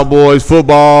 Cowboys,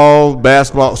 football,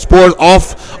 basketball, sports,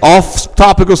 off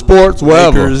topic of sports,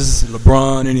 whatever. Lakers,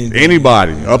 LeBron, anything.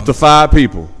 Anybody, up to 5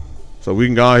 people. So we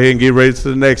can go ahead and get ready to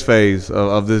the next phase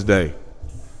of this day.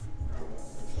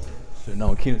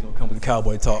 No, Keenan's going to come with the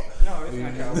Cowboy talk. No, it's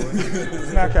not Cowboys.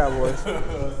 It's not Cowboys.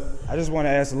 I just want to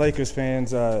ask the Lakers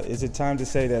fans, is it time to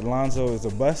say that Lonzo is a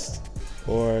bust,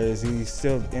 or is he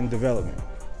still in development?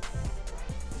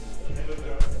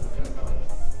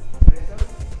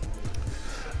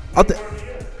 I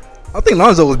think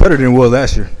Lonzo was better than he was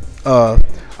last year.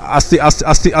 I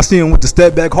see him with the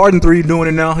step back Harden 3 doing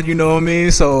it now. You know what I mean?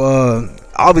 So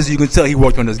obviously you can tell he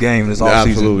worked on this game this offseason.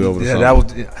 Absolutely, over the summer. That was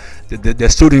the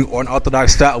shooting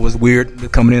unorthodox style was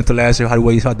weird coming into last year. How the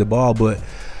way he shot the ball, but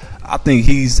I think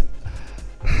he's.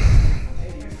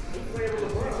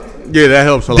 Yeah, that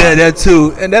helps a lot. Yeah, that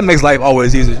too, and that makes life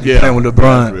always easier. Playing with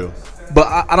LeBron. But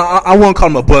I won't call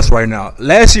him a bust right now.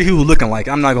 Last year he was looking like,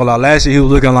 I'm not gonna lie. Last year he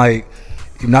was looking like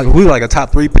we were like a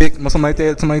top 3 pick or something like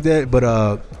that. But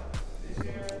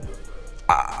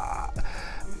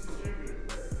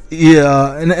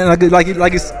yeah, and like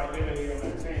it's.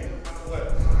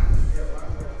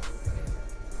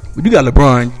 When you got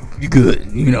LeBron, you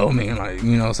good. You know what I mean? Like,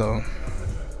 you know, so.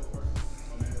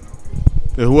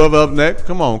 Whoever up next,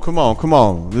 come on.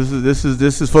 This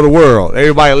is for the world.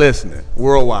 Everybody listening,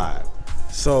 worldwide.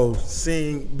 So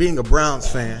being a Browns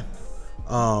fan,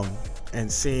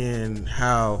 and seeing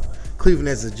how Cleveland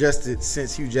has adjusted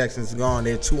since Hugh Jackson's gone,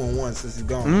 they're 2-1 since he's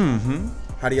gone. Mm-hmm.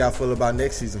 How do y'all feel about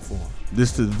next season for him?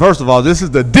 First of all, this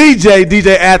is the DJ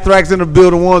Athrax in the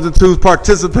building, 1s and 2s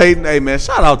participating. Hey man,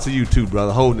 shout out to you too,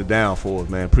 brother, holding it down for us,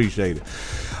 man. Appreciate it.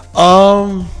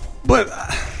 But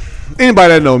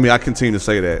anybody that know me, I continue to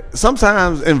say that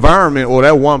sometimes environment or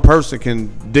that one person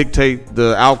can dictate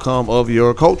the outcome of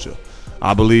your culture.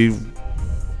 I believe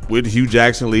with Hugh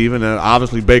Jackson leaving, and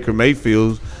obviously Baker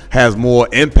Mayfield has more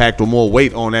impact or more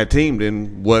weight on that team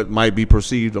than what might be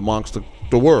perceived amongst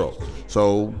the world.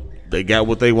 So they got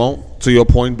what they want. To your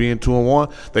point, being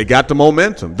 2-1, they got the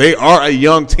momentum. They are a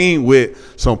young team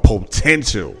with some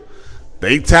potential.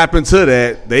 They tap into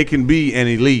that, they can be an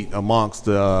elite amongst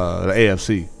the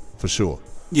AFC for sure.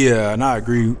 Yeah, and I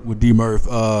agree with D. Murph.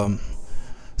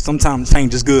 Sometimes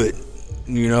change is good,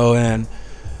 you know. And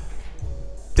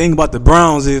thing about the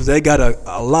Browns is they got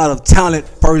a lot of talent,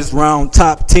 first round,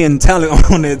 top 10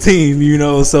 talent on their team, you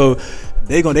know. So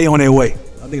they on their way.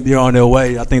 I think they're on their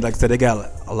way. I think, like I said, they got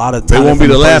a lot of They talent won't be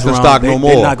from the first laughing round. stock no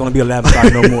more. They're not going to be a laughing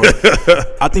stock no more.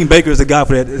 I think Baker is the guy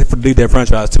for to lead that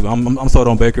franchise too. I'm sold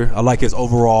on Baker. I like his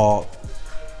overall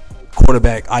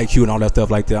quarterback IQ and all that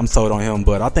stuff like that. I'm sold on him,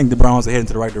 but I think the Browns are heading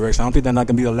to the right direction. I don't think they're not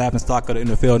going to be the laughing stock of the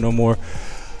NFL no more.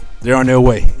 They're on their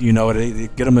way. You know, they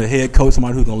get them a head coach,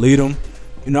 somebody who's going to lead them.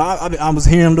 You know, I was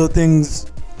hearing little things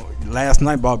last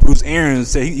night about Bruce Arians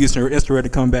said he's interested to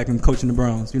come back and coaching the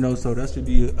Browns. You know, so that should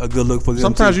be a good look for them.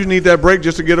 Sometimes you need that break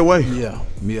just to get away. Yeah.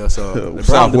 So the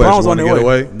Southwest Browns on wanna their get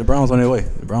way. away. The Browns on their way.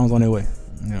 The Browns on their way.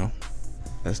 You know.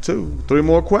 That's 2. 3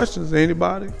 more questions.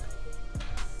 Anybody?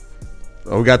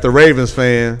 Oh, we got the Ravens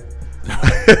fan.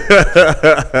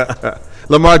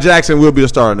 Lamar Jackson will be a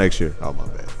starter next year. Oh, my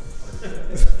bad.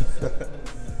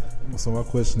 So my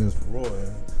question is for Roy.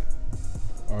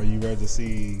 Are you ready to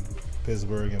see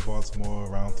Pittsburgh and Baltimore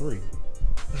round 3?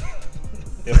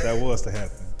 If that was to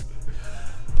happen.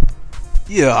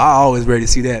 Yeah, I always ready to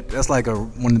see that. That's like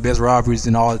one of the best rivalries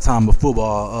in all the time of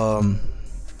football.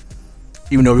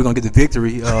 Even though we're gonna get the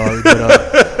victory,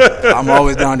 but I'm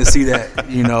always down to see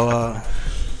that. You know,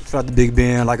 shout out to Big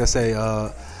Ben. Like I say,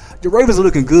 the Ravens are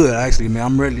looking good. Actually, man,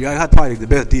 I'm ready. I have probably the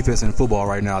best defense in football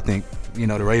right now. I think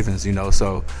the Ravens.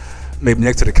 So maybe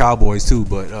next to the Cowboys too.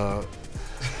 But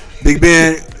Big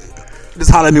Ben,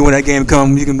 just holler at me when that game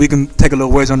comes. We can take a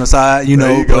little wager on the side. You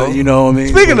know what I mean.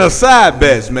 Speaking of side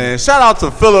bets, man, shout out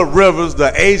to Phillip Rivers,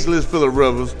 the ageless Phillip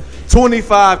Rivers.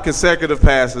 25 consecutive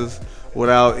passes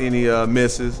without any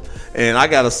misses. And I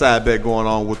got a side bet going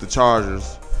on with the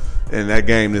Chargers in that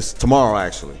game this tomorrow,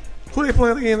 actually. Who they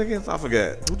playing against? I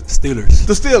forgot. Steelers.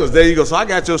 The Steelers. There you go. So I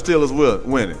got your Steelers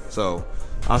winning. So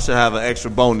I should have an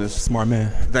extra bonus. Smart man.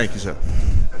 Thank you, sir.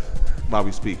 While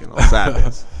we speaking on side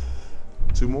bets.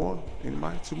 2 more?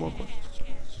 Anybody? 2 more questions?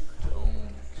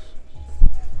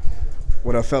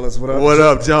 What up, fellas? What up? What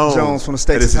up, Jones? Jones from the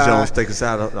Stakes This is is High. Jones, Stakes is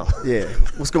High. No. Yeah.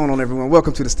 What's going on, everyone?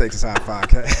 Welcome to the Stakes is High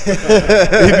podcast.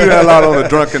 He do that a lot on the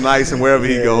drunken nights and wherever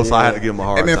he goes, so I had to give him a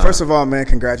hard Hey, man, time. first of all, man,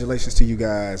 congratulations to you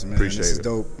guys, man. Appreciate this is it.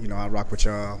 dope. I rock with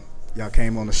y'all. Y'all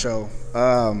came on the show.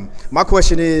 My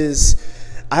question is,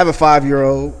 I have a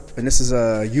 5-year-old, and this is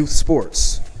youth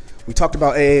sports. We talked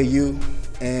about AAU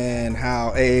and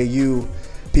how AAU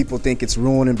people think it's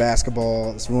ruining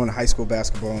basketball, it's ruining high school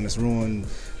basketball, and it's ruining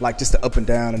like just the up and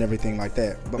down and everything like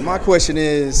that. But my question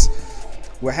is,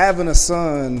 we're having a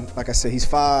son, like I said, he's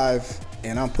 5,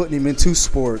 and I'm putting him in 2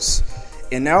 sports,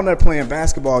 and now they're playing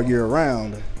basketball year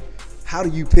round. How do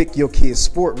you pick your kid's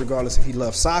sport, regardless if he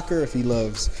loves soccer, if he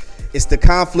loves? It's the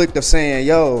conflict of saying,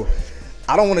 yo,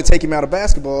 I don't want to take him out of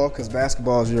basketball because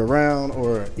basketball is year round,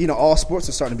 or all sports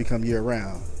are starting to become year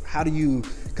round. How do you?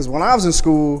 Because when I was in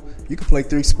school, you could play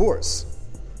 3 sports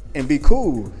and be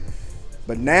cool,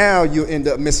 but now you end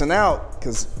up missing out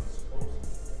but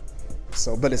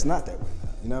it's not that way.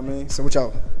 You know what I mean? So, what's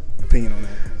y'all opinion on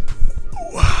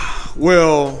that?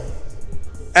 Well,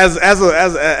 as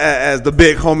the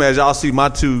big homie, as y'all see my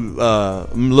 2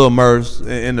 little Murs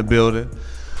in the building,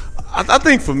 I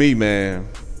think for me, man,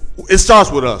 it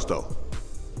starts with us though,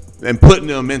 and putting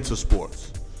them into sports.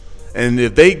 And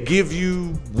if they give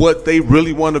you what they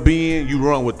really want to be in, you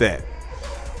run with that,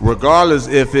 regardless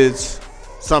if it's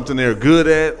something they're good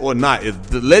at or not.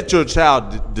 Let your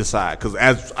child decide. Because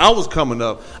as I was coming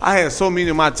up, I had so many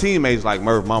of my teammates like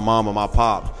Murph, my mom or my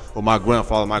pops, or my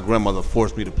grandfather, my grandmother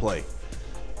forced me to play,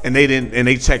 and they didn't, and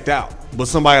they checked out. But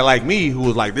somebody like me who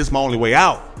was like, "This is my only way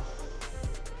out,"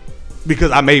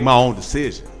 because I made my own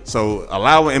decision. So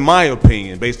in my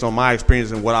opinion, based on my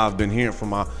experience and what I've been hearing from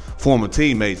my former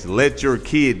teammates, let your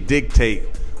kid dictate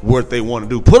what they want to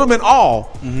do. Put them in all.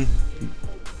 Mm-hmm. No,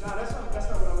 that's not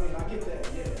what I mean. I get that.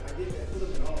 Yeah, I get that. Put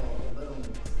him in all. Let him,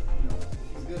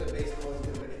 he's good at baseball. He's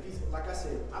good at, if he's, like I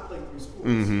said, I played 3 sports.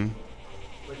 Mm-hmm.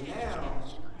 But now,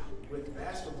 with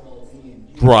basketball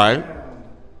being right,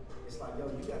 it's like, yo,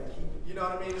 you got to keep, you know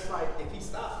what I mean? It's like, if he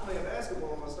stops playing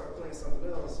basketball and start playing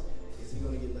something else, is he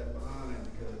going to get left behind?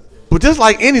 But just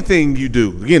like anything you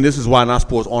do, again, this is why not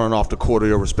sports on and off the court of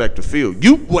your respective field.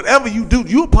 Whatever you do,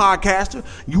 you a podcaster.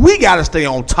 We got to stay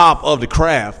on top of the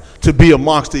craft to be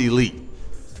amongst the elite.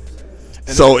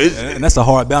 And that's a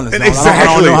hard balance. Exactly. I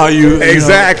don't know how you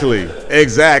exactly.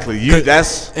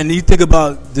 And you think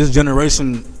about this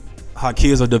generation, how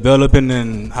kids are developing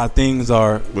and how things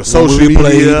are with social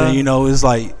media. And, it's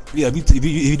like, if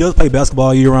he does play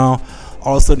basketball year round,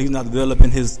 all of a sudden he's not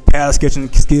developing his pass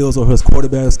catching skills or his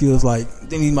quarterback skills. Like,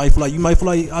 then you might feel like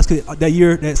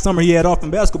that summer he had off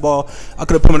in basketball, I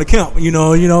could have put him in the camp.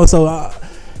 So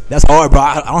that's hard, bro.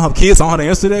 I don't have kids, so I don't know how to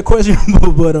answer that question.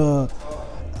 but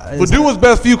But do what's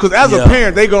best for you, because as a Yeah.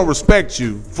 parent, they gonna respect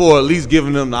you for at least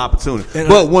giving them the opportunity.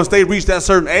 But once they reach that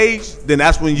certain age, then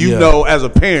that's when you Yeah. know as a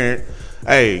parent,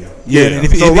 hey, Yeah, yeah. and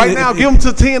if- So if- right if- now, if- give him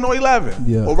to 10 or 11,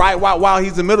 Yeah. or right while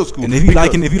he's in middle school. And if you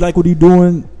like what he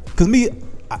doing, because me,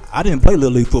 I didn't play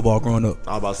little league football growing up.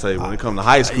 I was about to say when it comes to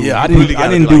high school, Yeah, I you really didn't. I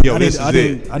gotta didn't be like, do. yo, I this didn't. is I it.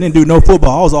 didn't. I didn't do no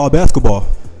football. I was all basketball.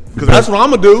 Because that's what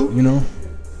I'm gonna do. You know,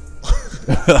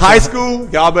 high school,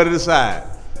 y'all better decide.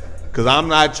 Because I'm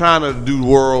not trying to do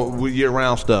world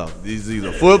year-round stuff. It's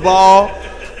either football,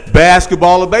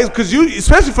 basketball, or baseball. Because you,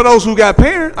 especially for those who got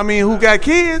parents, who got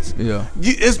kids, Yeah.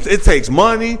 it takes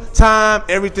money, time,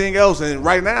 everything else. And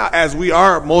right now, as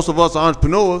most of us are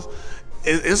entrepreneurs,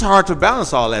 it's hard to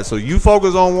balance all that. So you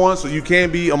focus on one, so you can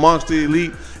be amongst the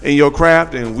elite in your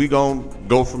craft, and we gonna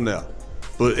go from there.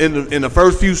 But in the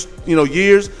first few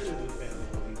years.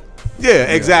 Yeah,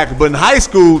 exactly. But in high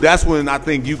school, that's when I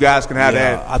think you guys can have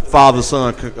that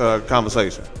father-son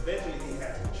conversation.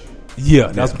 yeah,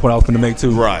 that's the point I was going to make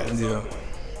too. Right. Yeah.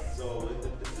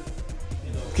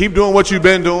 Keep doing what you've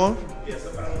been doing.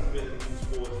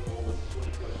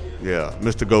 Yeah,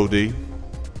 Mr. Goldie.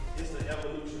 It's the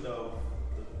evolution of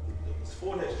the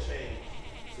sport has changed.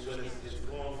 So it's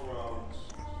going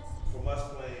from us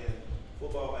playing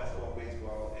football, basketball,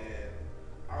 baseball, and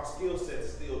our skill set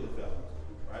still developed.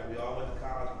 Right? We all went to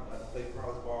college, we played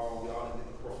college ball, we all did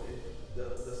the pro. The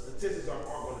statistics aren't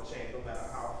going to change no matter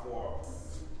how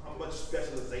much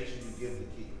specialization you give the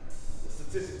kid. The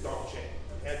statistics don't change.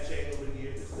 They haven't changed over the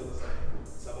years, it's still the same.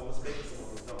 Some of us make it, some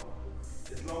of us don't.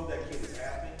 As long as that kid is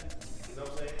happy, you know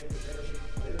what I'm saying?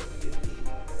 Let him be a kid.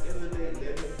 At the end of the day,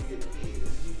 let him be a kid.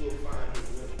 And he will find his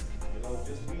way. You know,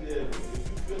 just be there. If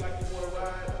you feel like you want to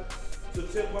ride to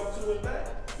Timbuktu and back,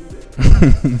 do that.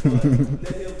 But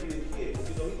let him be a kid.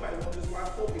 You know, he might want to just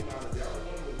watch Pokemon today. I don't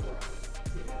want him to watch.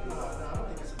 No, I don't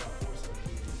think it's about forcing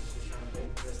kids. It's just trying to make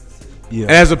the best decision.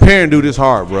 And as a parent, dude, it's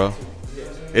hard, bro.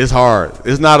 It's hard.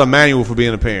 It's not a manual for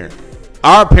being a parent.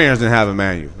 Our parents didn't have a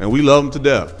manual, and we love them to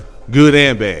death, good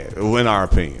and bad, in our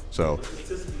opinion. So,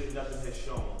 Statistically, nothing has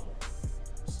shown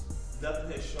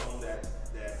that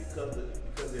because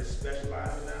they're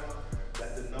specializing now,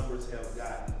 that the numbers have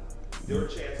gotten your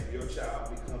chance of your child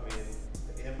becoming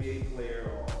an NBA player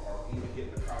or even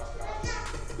getting a college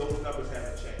scholarship. Those numbers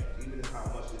haven't changed, even how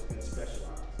much it's been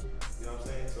specialized. You know what I'm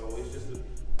saying? So it's just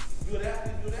you an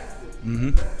athlete. Mm-hmm.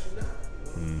 You're not.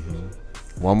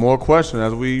 one more question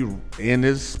as we end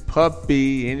this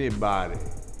puppy. Anybody?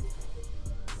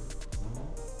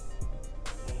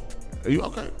 Are you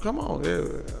okay? Come on. Yeah.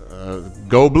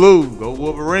 Go Blue. Go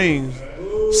Wolverines.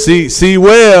 C.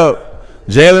 Webb.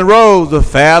 Jalen Rose. The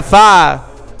Fab Five.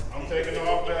 I'm taking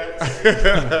off that.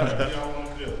 What y'all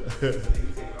want to do?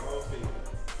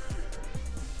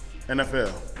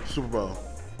 NFL, Super Bowl,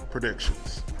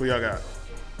 predictions. Who y'all got?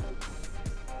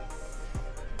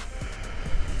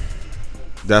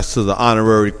 That's to the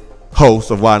honorary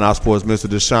host of Why Not Sports, Mr.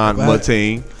 Deshaun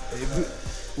Martin.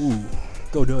 Ooh,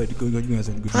 go do it. Go. You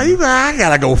answer. I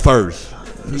gotta go first.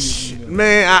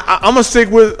 Man, I'm gonna stick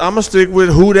with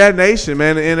who that nation,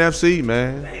 man. The NFC,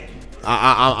 man.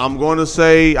 I'm going to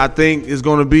say I think it's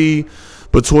going to be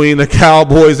between the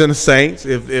Cowboys and the Saints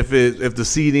if the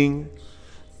seeding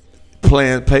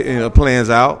plans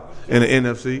out in the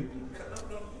NFC.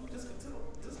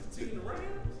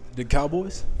 The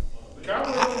Cowboys.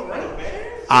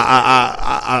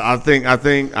 I think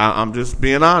I'm just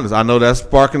being honest. I know that's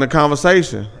sparking a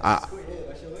conversation.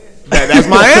 That's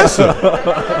my answer.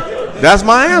 That's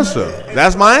my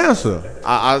answer.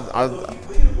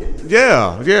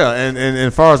 Yeah. And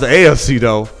as far as the AFC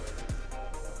though,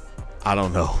 I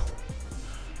don't know.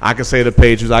 I can say the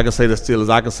Patriots. I can say the Steelers.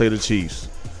 I can say the Chiefs.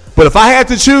 But if I had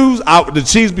to choose, the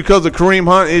Chiefs, because the Kareem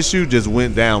Hunt issue, just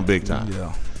went down big time.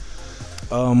 Yeah.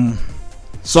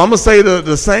 So I'm gonna say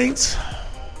the Saints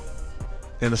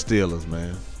and the Steelers,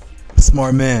 man.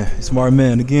 Smart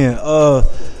man. Again, I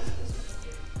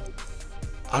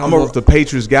don't know if the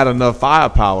Patriots got enough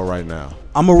firepower right now.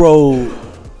 I'm gonna roll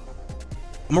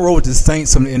with the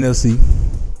Saints from the NFC,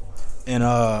 and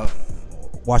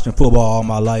watching football all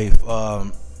my life,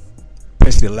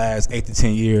 especially the last 8 to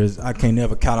 10 years, I can't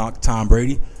never count out Tom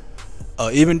Brady.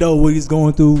 Even though what he's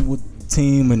going through with the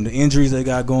team and the injuries they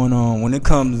got going on, when it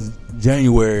comes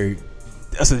January,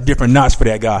 that's a different notch for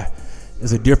that guy.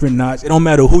 It's a different notch. It don't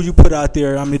matter who you put out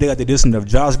there. I mean, they got the addition of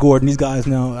Josh Gordon, these guys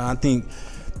now. I think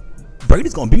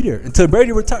Brady's gonna be there until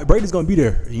Brady retires. Brady's gonna be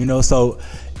there, you know. So,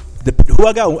 who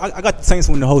I got? I got the Saints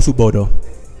winning the whole Super Bowl, though.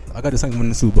 I got the Saints winning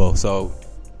the Super Bowl. So,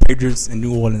 Patriots and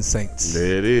New Orleans Saints.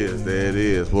 There it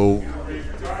is. Well,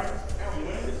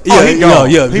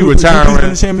 yeah. He retiring. Win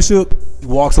the championship.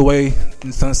 walks away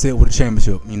in sunset with a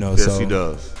championship. You know, Yes, so he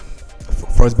does.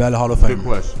 First ballot Hall of Fame. Good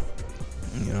question.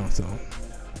 You know, so.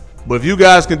 But if you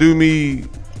guys can do me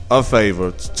a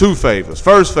favor, 2 favors.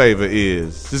 First favor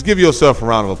is just give yourself a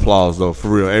round of applause, though, for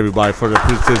real, everybody, for their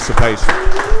participation.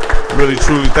 Really,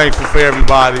 truly thankful for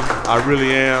everybody. I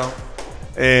really am.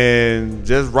 And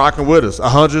just rocking with us.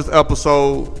 100th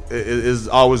episode is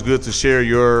always good to share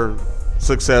your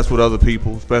success with other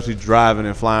people, especially driving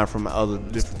and flying from other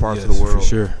different parts of the world. For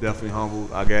sure. Definitely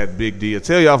humbled. I got Big D. I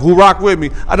tell y'all who rock with me.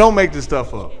 I don't make this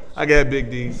stuff up. I got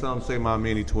Big D. Some say my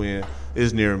mini twin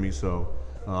is near me, so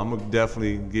I'm gonna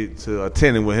definitely get to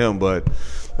attending with him. But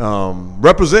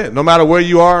represent, no matter where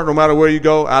you are, no matter where you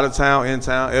go, out of town, in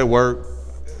town, at work,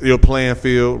 your playing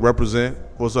field. Represent.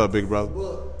 What's up, big brother?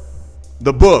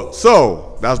 The book.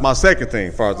 So that was my second thing,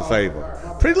 as far as the favor.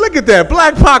 Pretty, look at that,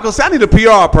 Black Paco. I need a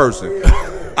PR person.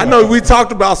 I know we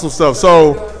talked about some stuff.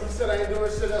 So, You said I ain't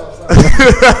doing shit else.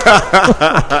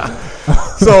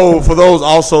 so for those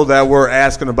also that were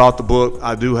asking about the book,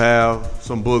 I do have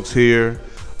some books here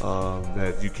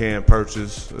that you can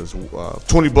purchase. It's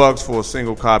 $20 for a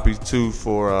single copy, two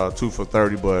for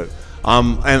 30. But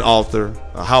I'm an author.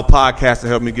 How podcasting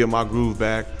helped me get my groove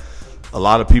back. A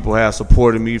lot of people have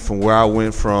supported me from where I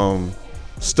went from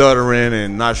stuttering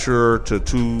and not sure to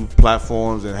 2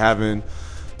 platforms and having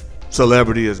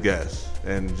celebrity as guests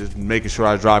and just making sure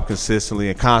I drop consistently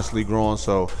and constantly growing.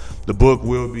 So the book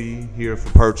will be here for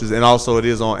purchase, and also it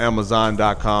is on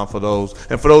Amazon.com for those.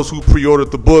 And for those who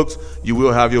pre-ordered the books, you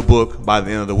will have your book by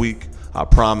the end of the week, I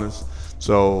promise.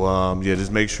 So yeah,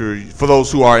 just make sure for those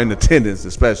who are in attendance,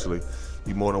 especially,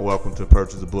 you're more than welcome to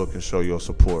purchase the book and show your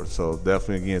support. So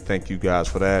definitely, again, thank you guys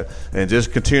for that. And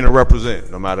just continue to represent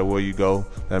no matter where you go.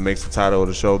 That makes the title of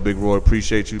the show. Big Roy,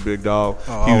 appreciate you, big dog. Huge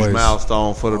always.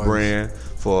 milestone for the brand,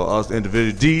 for us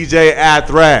individuals. DJ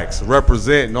Athrax,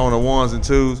 representing on the 1s and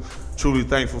 2s. Truly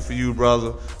thankful for you,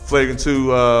 brother. Flagrant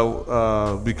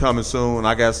 2 be coming soon.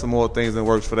 I got some more things in the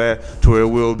works for that, to where it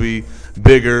will be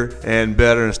bigger and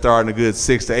better, and starting a good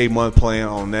 6 to 8 month plan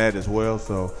on that as well.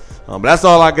 So but that's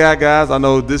all I got, guys. I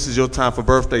know this is your time for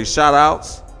birthday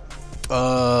shout-outs. It's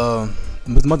the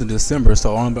month of December,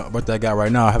 so only birthday I got right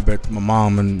now, I have birthday to my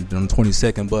mom on the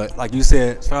 22nd. But like you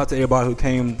said, shout out to everybody who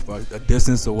came for a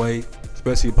distance away,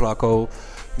 especially Placo,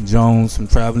 Jones from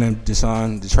traveling,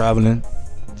 Deshaun, the traveling.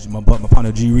 My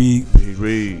partner G Reed,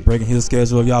 breaking his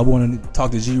schedule. If y'all want to talk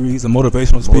to G Reed, he's a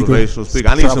motivational speaker. I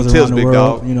need some tips, big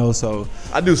dog. You know, so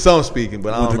I do some speaking,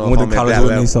 but I don't know went if to I'm college at that with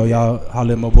level. me. So y'all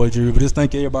holler at my boy G Reed. But just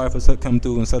thank everybody for coming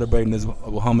through and celebrating this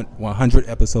 100th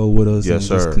episode with us. Yes, and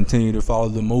sir. Just continue to follow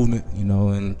the movement, you know,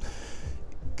 and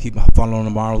keep following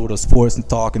tomorrow with us, sports and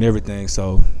talk and everything.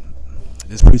 So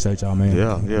just appreciate y'all, man.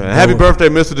 Yeah. And happy birthday,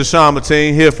 Mr. Deshaun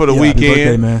Mateen, here for the happy weekend.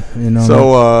 birthday, man. You know,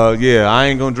 so, yeah, I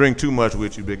ain't going to drink too much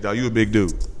with you, big dog. You a big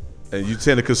dude. And you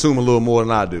tend to consume a little more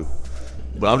than I do.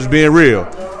 But I'm just being real.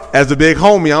 As the big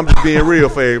homie, I'm just being real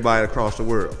for everybody across the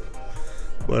world.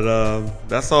 But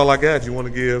that's all I got. You want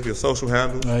to give your social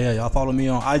handle? Yeah, y'all follow me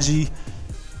on IG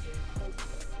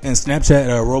and Snapchat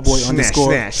at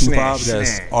Roboy_25.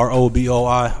 That's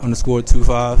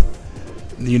ROBOI_25.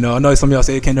 You know, I know some of y'all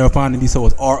say it can't never find me, so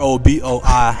it's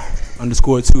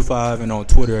ROBOI_25, and on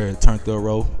Twitter, Turn Up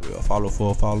Row. Follow.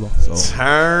 So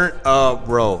Turn Up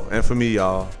Row. And for me,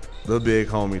 y'all, the big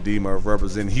homie D Murph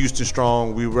representing Houston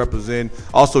Strong. We represent.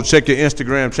 Also, check your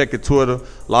Instagram, check your Twitter.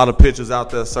 A lot of pictures out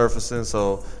there surfacing.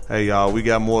 So, hey, y'all, we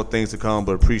got more things to come,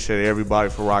 but appreciate everybody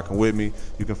for rocking with me.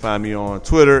 You can find me on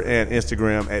Twitter and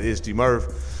Instagram at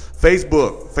ItsDMurph.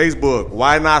 Facebook,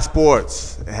 Why Not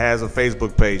Sports. It has a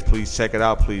Facebook page. Please check it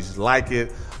out. Please like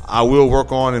it. I will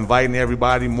work on inviting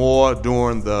everybody more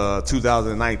during the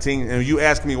 2019. And you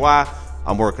ask me why,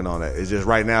 I'm working on that. It's just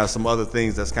right now some other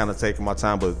things that's kind of taking my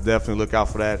time, but definitely look out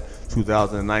for that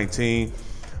 2019. You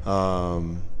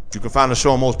can find the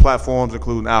show on most platforms,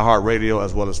 including iHeartRadio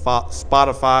as well as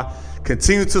Spotify.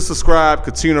 Continue to subscribe.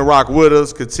 Continue to rock with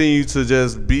us. Continue to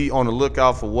just be on the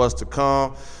lookout for what's to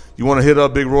come. You want to hit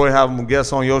up Big Roy, have him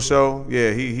guest on your show?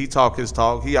 Yeah, he talk his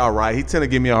talk. He all right. He tend to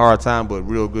give me a hard time, but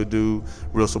real good dude,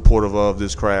 real supportive of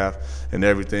this craft and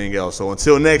everything else. So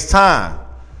until next time,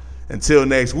 until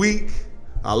next week,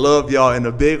 I love y'all, and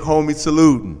the big homie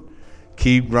saluting.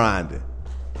 Keep grinding.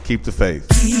 Keep the faith.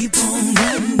 Keep on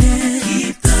running.